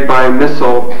carried by a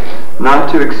missile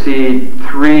not to exceed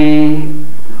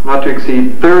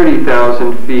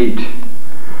 30,000 feet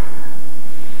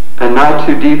and not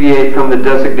to deviate from the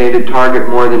designated target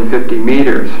more than 50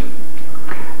 meters.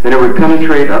 And it would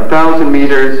penetrate 1,000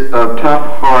 meters of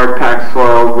tough, hard, packed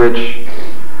soil, which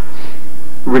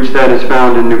that is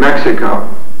found in New Mexico.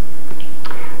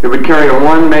 It would carry a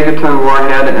 1 megaton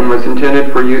warhead and was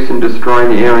intended for use in destroying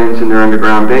the aliens in their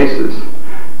underground bases.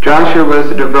 Joshua was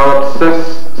developed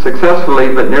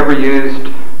successfully but never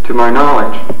used to my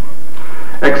knowledge.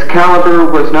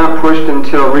 Excalibur was not pushed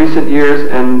until recent years,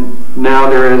 and now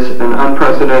there is an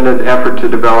unprecedented effort to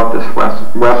develop this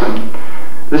weapon.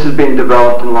 This is being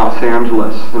developed in Los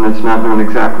Angeles, and it's not known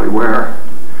exactly where.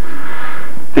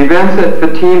 The events at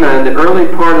Fatima in the early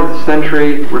part of the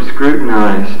century were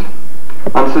scrutinized.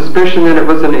 On suspicion that it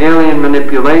was an alien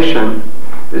manipulation,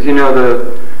 as you know,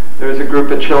 there was a group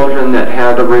of children that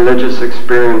had a religious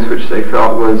experience which they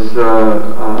felt was,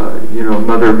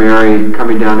 Mother Mary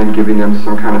coming down and giving them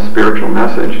some kind of spiritual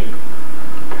message.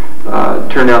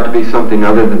 It turned out to be something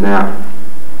other than that.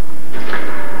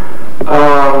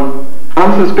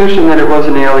 On suspicion that it was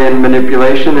an alien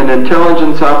manipulation, an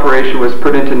intelligence operation was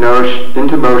put into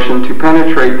motion to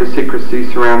penetrate the secrecy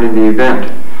surrounding the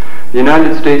event. The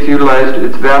United States utilized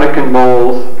its Vatican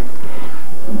moles,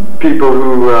 people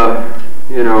who, were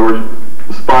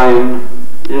spying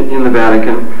in the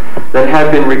Vatican, that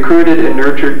had been recruited and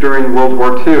nurtured during World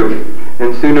War II,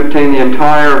 and soon obtained the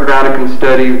entire Vatican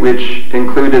study, which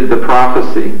included the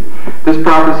prophecy. This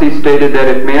prophecy stated that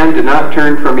if man did not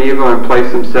turn from evil and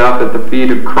place himself at the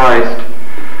feet of Christ,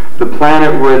 the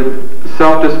planet would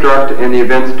self-destruct and the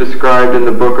events described in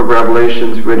the book of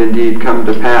Revelations would indeed come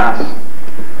to pass.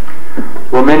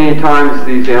 Well, many times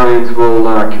these aliens will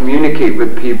communicate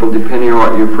with people depending on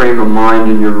what your frame of mind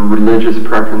and your religious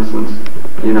preferences,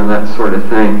 that sort of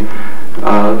thing.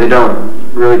 They don't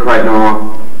really quite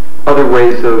know other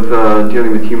ways of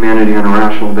dealing with humanity on a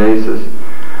rational basis.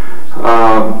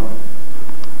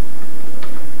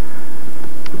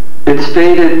 It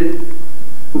stated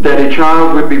that a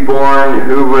child would be born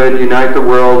who would unite the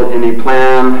world in a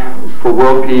plan for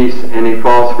world peace and a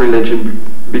false religion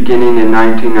beginning in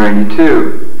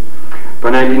 1992.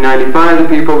 By 1995, the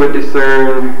people would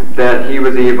discern that he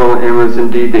was evil and was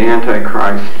indeed the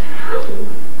Antichrist.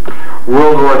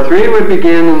 World War III would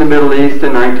begin in the Middle East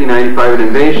in 1995, an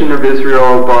invasion of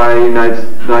Israel by a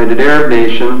United Arab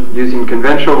nation using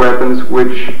conventional weapons,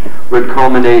 which would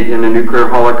culminate in a nuclear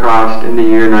holocaust in the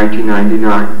year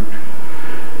 1999.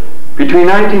 Between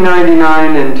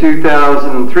 1999 and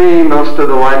 2003, most of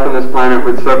the life on this planet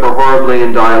would suffer horribly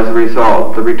and die as a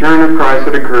result. The return of Christ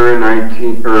would occur in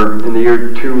the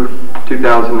year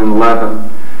 2011.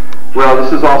 Well,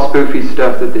 this is all spoofy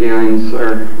stuff that the aliens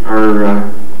are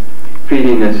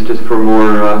feeding us just for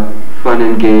more fun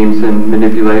and games and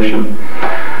manipulation.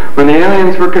 When the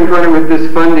aliens were confronted with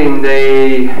this finding,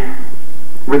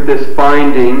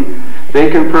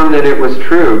 they confirmed that it was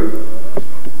true.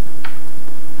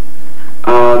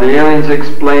 The aliens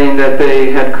explained that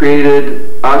they had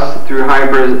created us through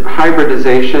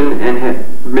hybridization and had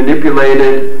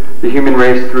manipulated the human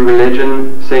race through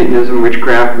religion, Satanism,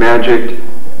 witchcraft, magic,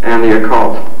 and the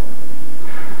occult.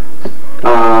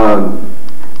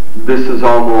 This is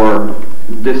all more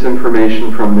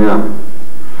disinformation from them.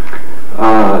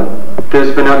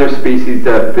 There's been other species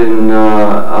that have been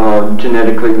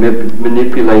genetically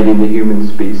manipulating the human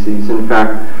species. In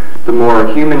fact, the more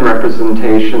human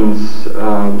representations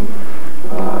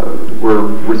were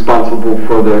responsible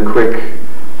for the quick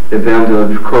event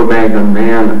of Cro-Magnon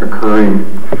man occurring.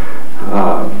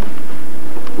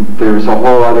 There's a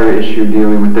whole other issue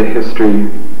dealing with the history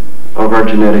of our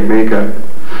genetic makeup.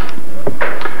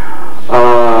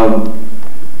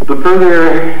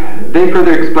 They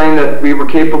further explained that we were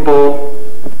capable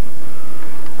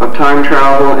of time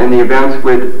travel and the events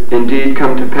would indeed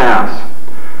come to pass.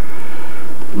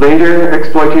 Later,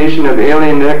 exploitation of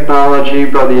alien technology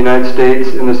by the United States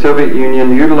and the Soviet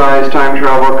Union utilized time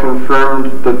travel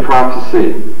confirmed the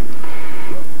prophecy.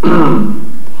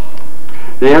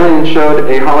 The aliens showed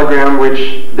a hologram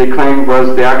which they claimed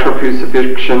was the actual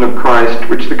crucifixion of Christ,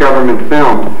 which the government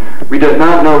filmed. We did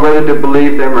not know whether to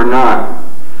believe them or not.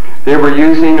 They were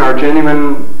using our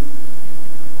genuine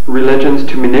religions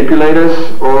to manipulate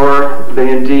us, or they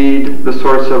indeed the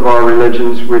source of our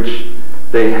religions which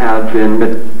they had been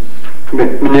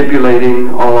manipulating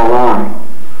all along.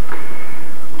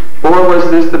 Or was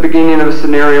this the beginning of a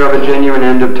scenario of a genuine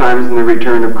end of times and the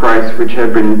return of Christ, which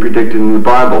had been predicted in the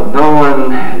Bible? No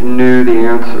one knew the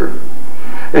answer.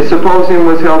 A symposium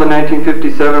was held in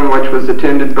 1957, which was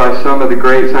attended by some of the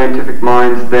great scientific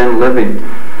minds then living.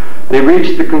 They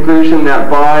reached the conclusion that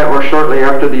by or shortly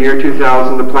after the year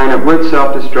 2000, the planet would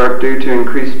self-destruct due to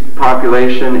increased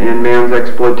population and man's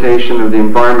exploitation of the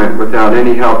environment without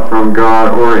any help from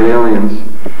God or aliens.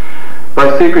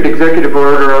 By secret executive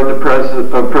order of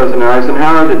President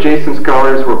Eisenhower, the Jason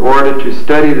scholars were ordered to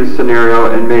study this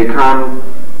scenario and make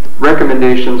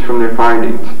recommendations from their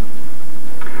findings.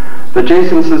 The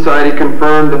Jason Society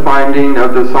confirmed the finding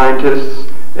of the scientists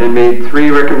and made 3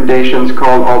 recommendations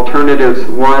called Alternatives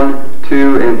 1,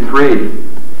 2, and 3.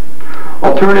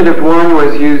 Alternative 1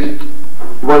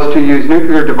 was to use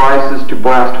nuclear devices to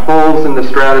blast holes in the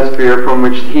stratosphere from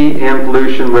which heat and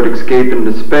pollution would escape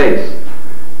into space.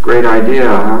 Great idea,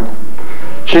 huh?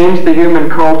 Change the human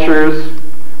cultures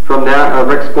from that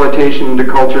of exploitation into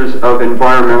cultures of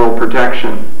environmental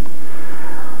protection.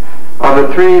 Of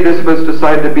the 3, this was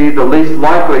decided to be the least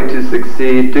likely to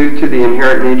succeed due to the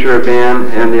inherent nature of man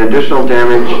and the additional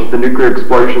damage the nuclear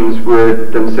explosions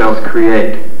would themselves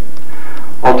create.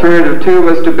 Alternative 2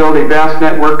 was to build a vast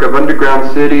network of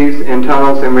underground cities and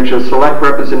tunnels in which a select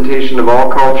representation of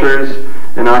all cultures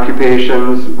and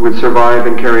occupations would survive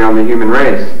and carry on the human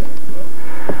race.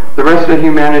 The rest of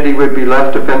humanity would be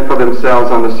left to fend for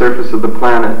themselves on the surface of the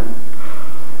planet.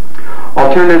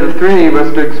 Alternative 3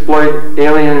 was to exploit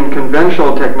alien and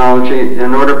conventional technology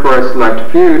in order for a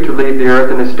select few to leave the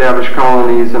Earth and establish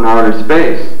colonies in outer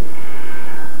space.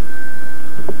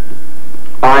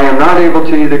 I am not able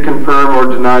to either confirm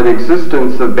or deny the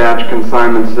existence of batch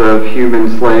consignments of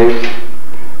human slaves,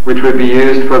 which would be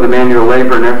used for the manual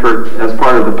labor and effort as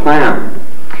part of the plan.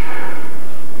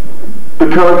 The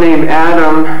codename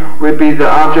Adam would be the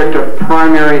object of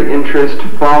primary interest,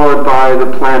 followed by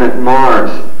the planet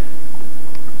Mars,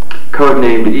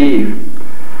 codenamed Eve.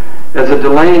 As a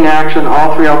delaying action,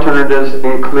 all 3 alternatives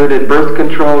included birth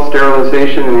control,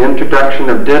 sterilization, and the introduction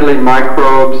of deadly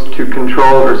microbes to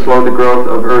control or slow the growth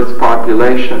of Earth's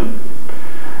population,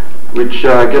 which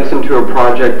gets into a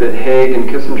project that Haig and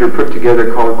Kissinger put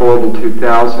together called Global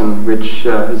 2000, which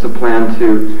is a plan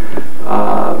to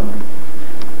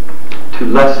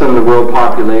lessen the world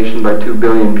population by 2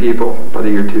 billion people by the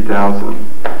year 2000.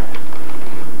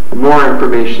 More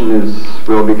information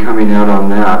will be coming out on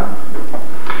that.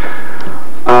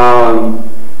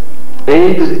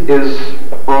 AIDS is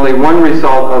only one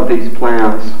result of these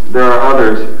plans. There are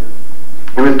others.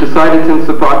 It was decided, since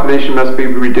the population must be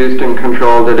reduced and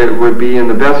controlled, that it would be in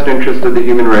the best interest of the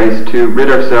human race to rid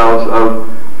ourselves of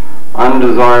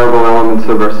undesirable elements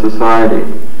of our society.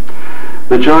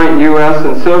 The joint U.S.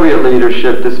 and Soviet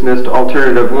leadership dismissed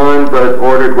Alternative 1, but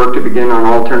ordered work to begin on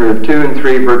Alternative 2 and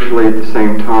 3 virtually at the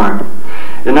same time.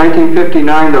 In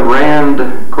 1959, the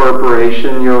RAND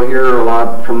Corporation, you'll hear a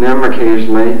lot from them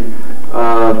occasionally.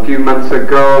 A few months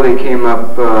ago, they came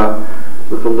up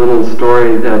with a little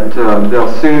story that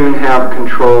they'll soon have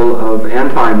control of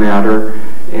antimatter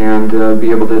and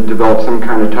be able to develop some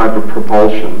kind of type of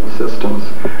propulsion systems.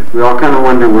 We all kind of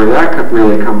wonder where that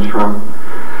really comes from.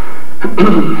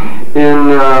 In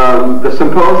the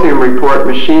symposium report,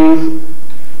 machines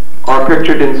are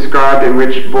pictured and described in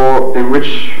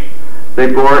which they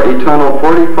bore a tunnel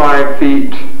 45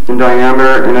 feet in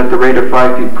diameter and at the rate of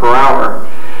 5 feet per hour.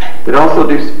 It also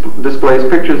displays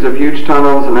pictures of huge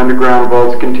tunnels and underground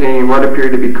vaults containing what appear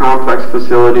to be complex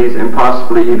facilities and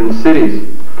possibly even cities.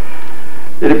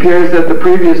 It appears that the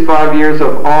previous 5 years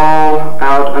of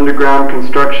all-out underground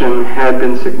construction had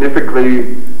made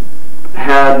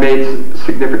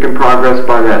significant progress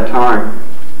by that time.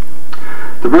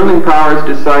 The ruling powers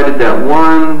decided that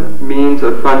one means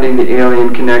of funding the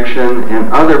alien connection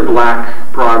and other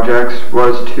black projects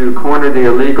was to corner the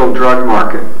illegal drug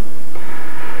market.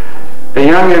 A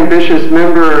young, ambitious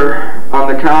member on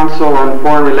the Council on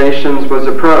Foreign Relations was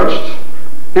approached.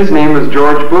 His name was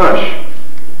George Bush,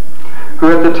 who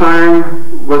at the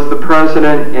time was the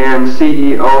president and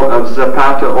CEO of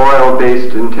Zapata Oil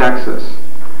based in Texas.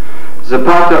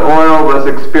 Zapata Oil was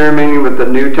experimenting with the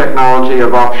new technology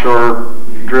of offshore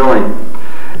drilling.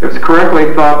 It was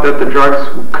correctly thought that the drugs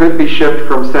could be shipped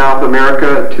from South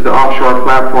America to the offshore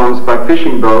platforms by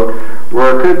fishing boat,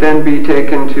 where it could then be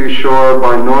taken to shore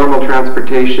by normal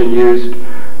transportation used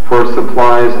for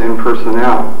supplies and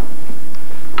personnel.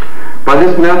 By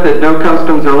this method, no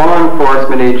customs or law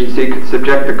enforcement agency could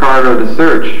subject the cargo to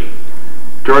search.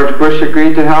 George Bush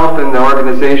agreed to help in the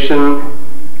organization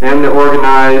and to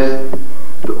organize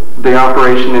the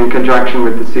operation in conjunction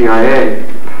with the CIA.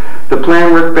 The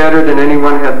plan worked better than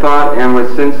anyone had thought and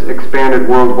was since expanded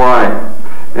worldwide.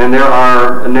 And there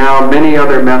are now many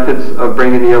other methods of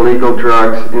bringing the illegal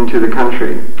drugs into the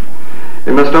country.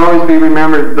 It must always be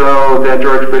remembered, though, that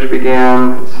George Bush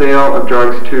began sale of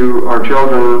drugs to our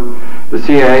children. The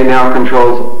CIA now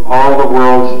controls all the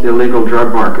world's illegal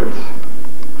drug markets.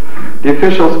 The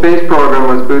official space program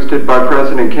was boosted by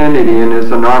President Kennedy in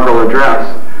his inaugural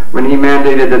address when he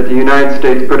mandated that the United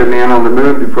States put a man on the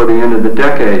moon before the end of the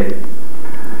decade.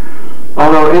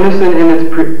 Although innocent in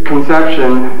its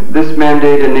conception, this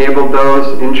mandate enabled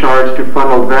those in charge to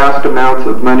funnel vast amounts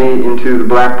of money into the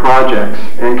black projects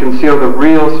and conceal the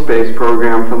real space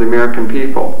program from the American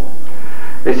people.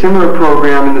 A similar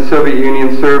program in the Soviet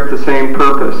Union served the same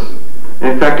purpose.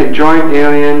 In fact, a joint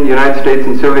alien United States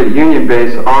and Soviet Union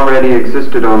base already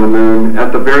existed on the moon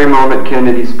at the very moment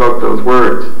Kennedy spoke those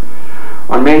words.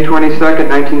 On May 22,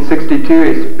 1962,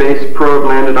 a space probe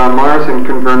landed on Mars and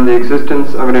confirmed the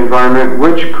existence of an environment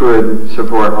which could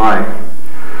support life.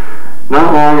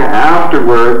 Not long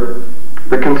afterward,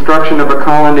 the construction of a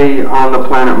colony on the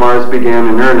planet Mars began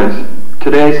in earnest.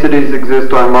 Today, cities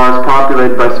exist on Mars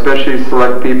populated by specially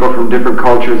select people from different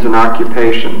cultures and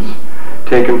occupations,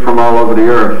 taken from all over the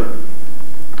Earth.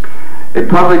 A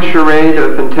public charade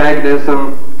of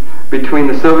antagonism between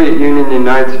the Soviet Union and the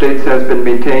United States has been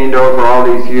maintained over all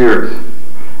these years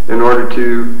in order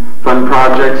to fund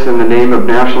projects in the name of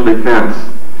national defense,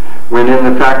 when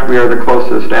in fact we are the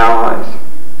closest allies.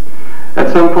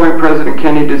 At some point, President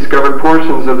Kennedy discovered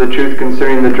portions of the truth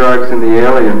concerning the drugs and the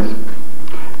aliens.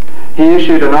 He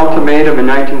issued an ultimatum in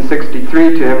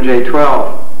 1963 to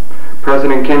MJ-12.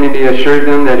 President Kennedy assured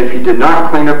them that if he did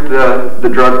not clean up the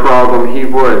drug problem, he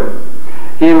would.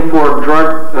 He informed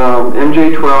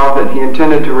MJ-12 that he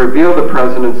intended to reveal the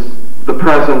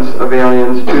presence of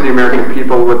aliens to the American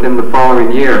people within the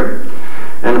following year,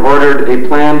 and ordered a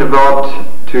plan developed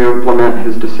to implement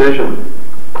his decision.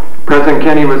 President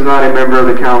Kennedy was not a member of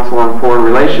the Council on Foreign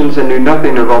Relations and knew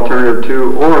nothing of Alternative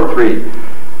 2 or 3.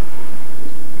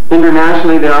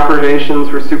 Internationally, the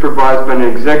operations were supervised by an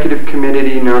executive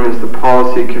committee known as the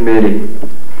Policy Committee.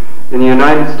 In the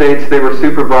United States, they were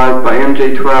supervised by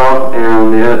MJ-12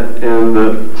 and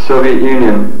the Soviet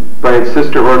Union by its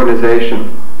sister organization.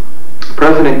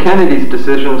 President Kennedy's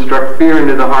decision struck fear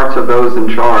into the hearts of those in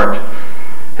charge.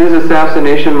 His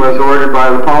assassination was ordered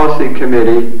by the Policy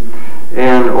Committee,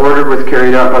 and order was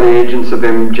carried out by the agents of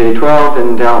MJ-12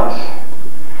 in Dallas.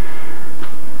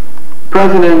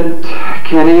 President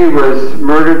Kennedy was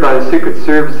murdered by the Secret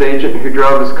Service agent who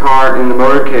drove his car in the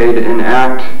motorcade, and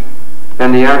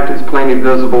the act is plainly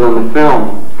visible in the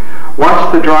film.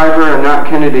 Watch the driver and not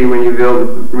Kennedy when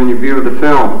you view the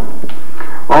film.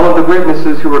 All of the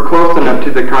witnesses who were close enough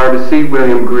to the car to see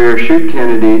William Greer shoot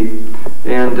Kennedy,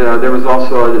 and there was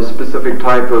also a specific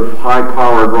type of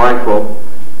high-powered rifle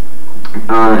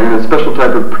and a special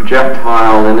type of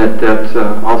projectile in it that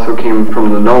also came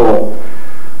from the knoll,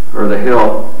 or the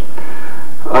hill.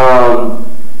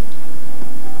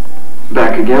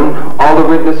 Back again. All the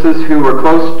witnesses who were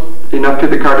close enough to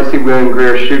the car to see William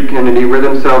Greer shoot Kennedy were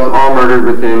themselves all murdered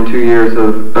within 2 years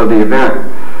of the event.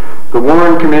 The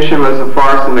Warren Commission was a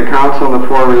farce, and the Council and the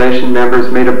Foreign Relations members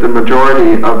made up the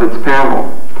majority of its panel.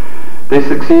 They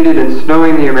succeeded in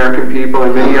snowing the American people,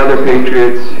 and many other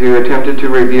patriots who attempted to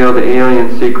reveal the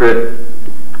alien secret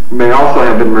may also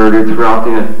have been murdered throughout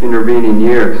the intervening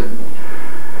years.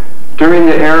 During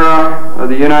the era of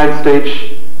the United States,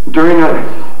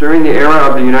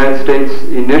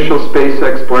 initial space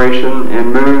exploration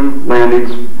and moon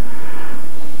landings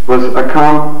was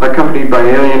accompanied by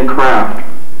alien craft.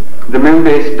 The moon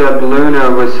base dubbed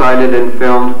Luna was sighted and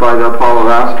filmed by the Apollo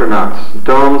astronauts.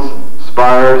 Domes,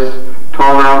 spires,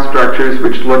 tall round structures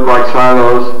which looked like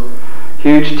silos,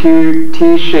 huge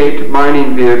T-shaped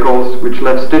mining vehicles which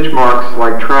left stitch marks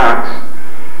like tracks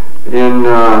in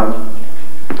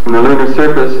the lunar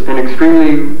surface, and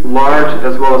extremely large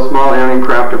as well as small alien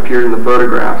craft appeared in the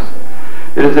photographs.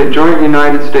 It is a joint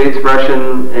United States,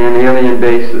 Russian, and alien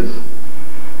bases.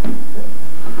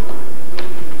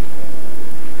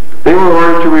 They were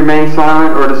ordered forced to remain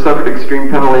silent or to suffer extreme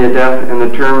penalty of death in the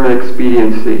term of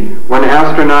expediency. One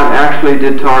astronaut actually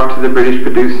did talk to the British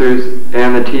producers,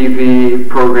 and the TV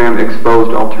program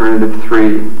exposed Alternative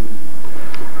 3.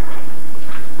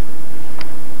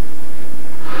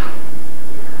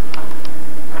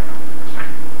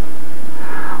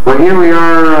 Well, here we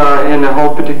are in a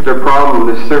whole particular problem.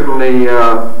 There's certainly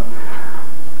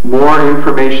more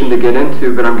information to get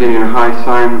into, but I'm getting a high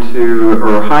sign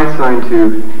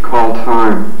to call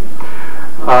time.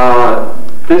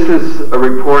 This is a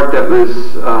report that was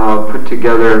put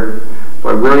together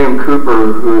by William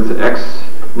Cooper, who is an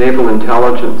ex-naval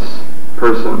intelligence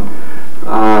person.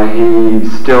 He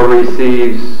still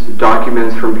receives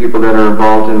documents from people that are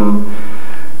involved in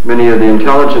many of the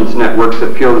intelligence networks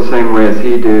that feel the same way as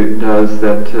he does,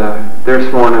 that they're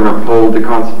sworn and uphold the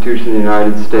Constitution of the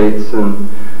United States and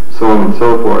so on and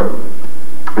so forth.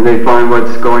 And they find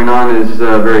what's going on is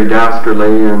very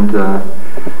dastardly, and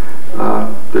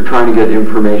they're trying to get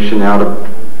information out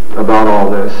about all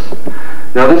this.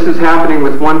 Now, this is happening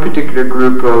with one particular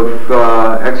group of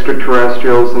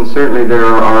extraterrestrials, and certainly there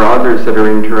are others that are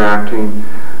interacting.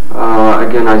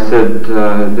 Again, I said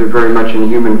they're very much in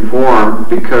human form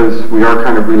because we are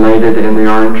kind of related, and they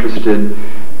are interested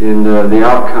in the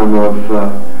outcome of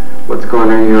what's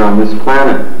going on here on this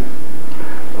planet.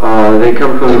 They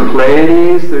come from the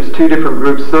Pleiades. There's 2 different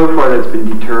groups so far that's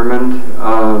been determined.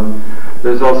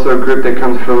 There's also a group that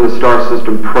comes from the star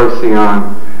system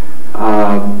Procyon.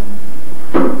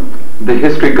 The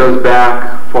history goes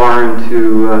back far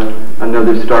into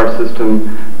another star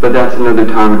system, but that's another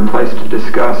time and place to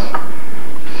discuss.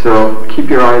 So keep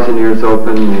your eyes and ears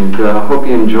open, and hope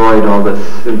you enjoyed all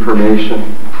this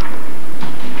information.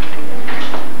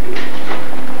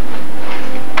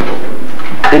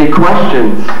 Any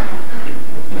questions?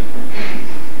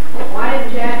 Why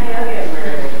did Jack Hill get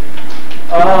murdered?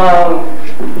 Well,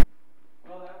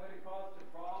 that would have caused a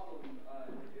problem.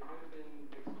 It would have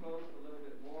been exposed a little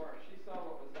bit more. She saw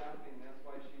what was happening. That's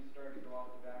why she started to go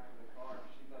off the back of the car.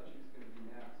 She thought she was going to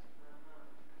be next.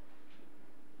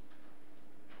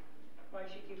 Why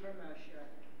did she keep her mouth shut?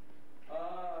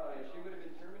 She would have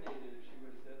been terminated if she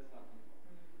would have said something.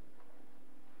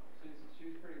 She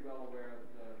was pretty well aware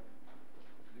of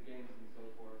the games and so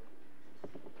forth.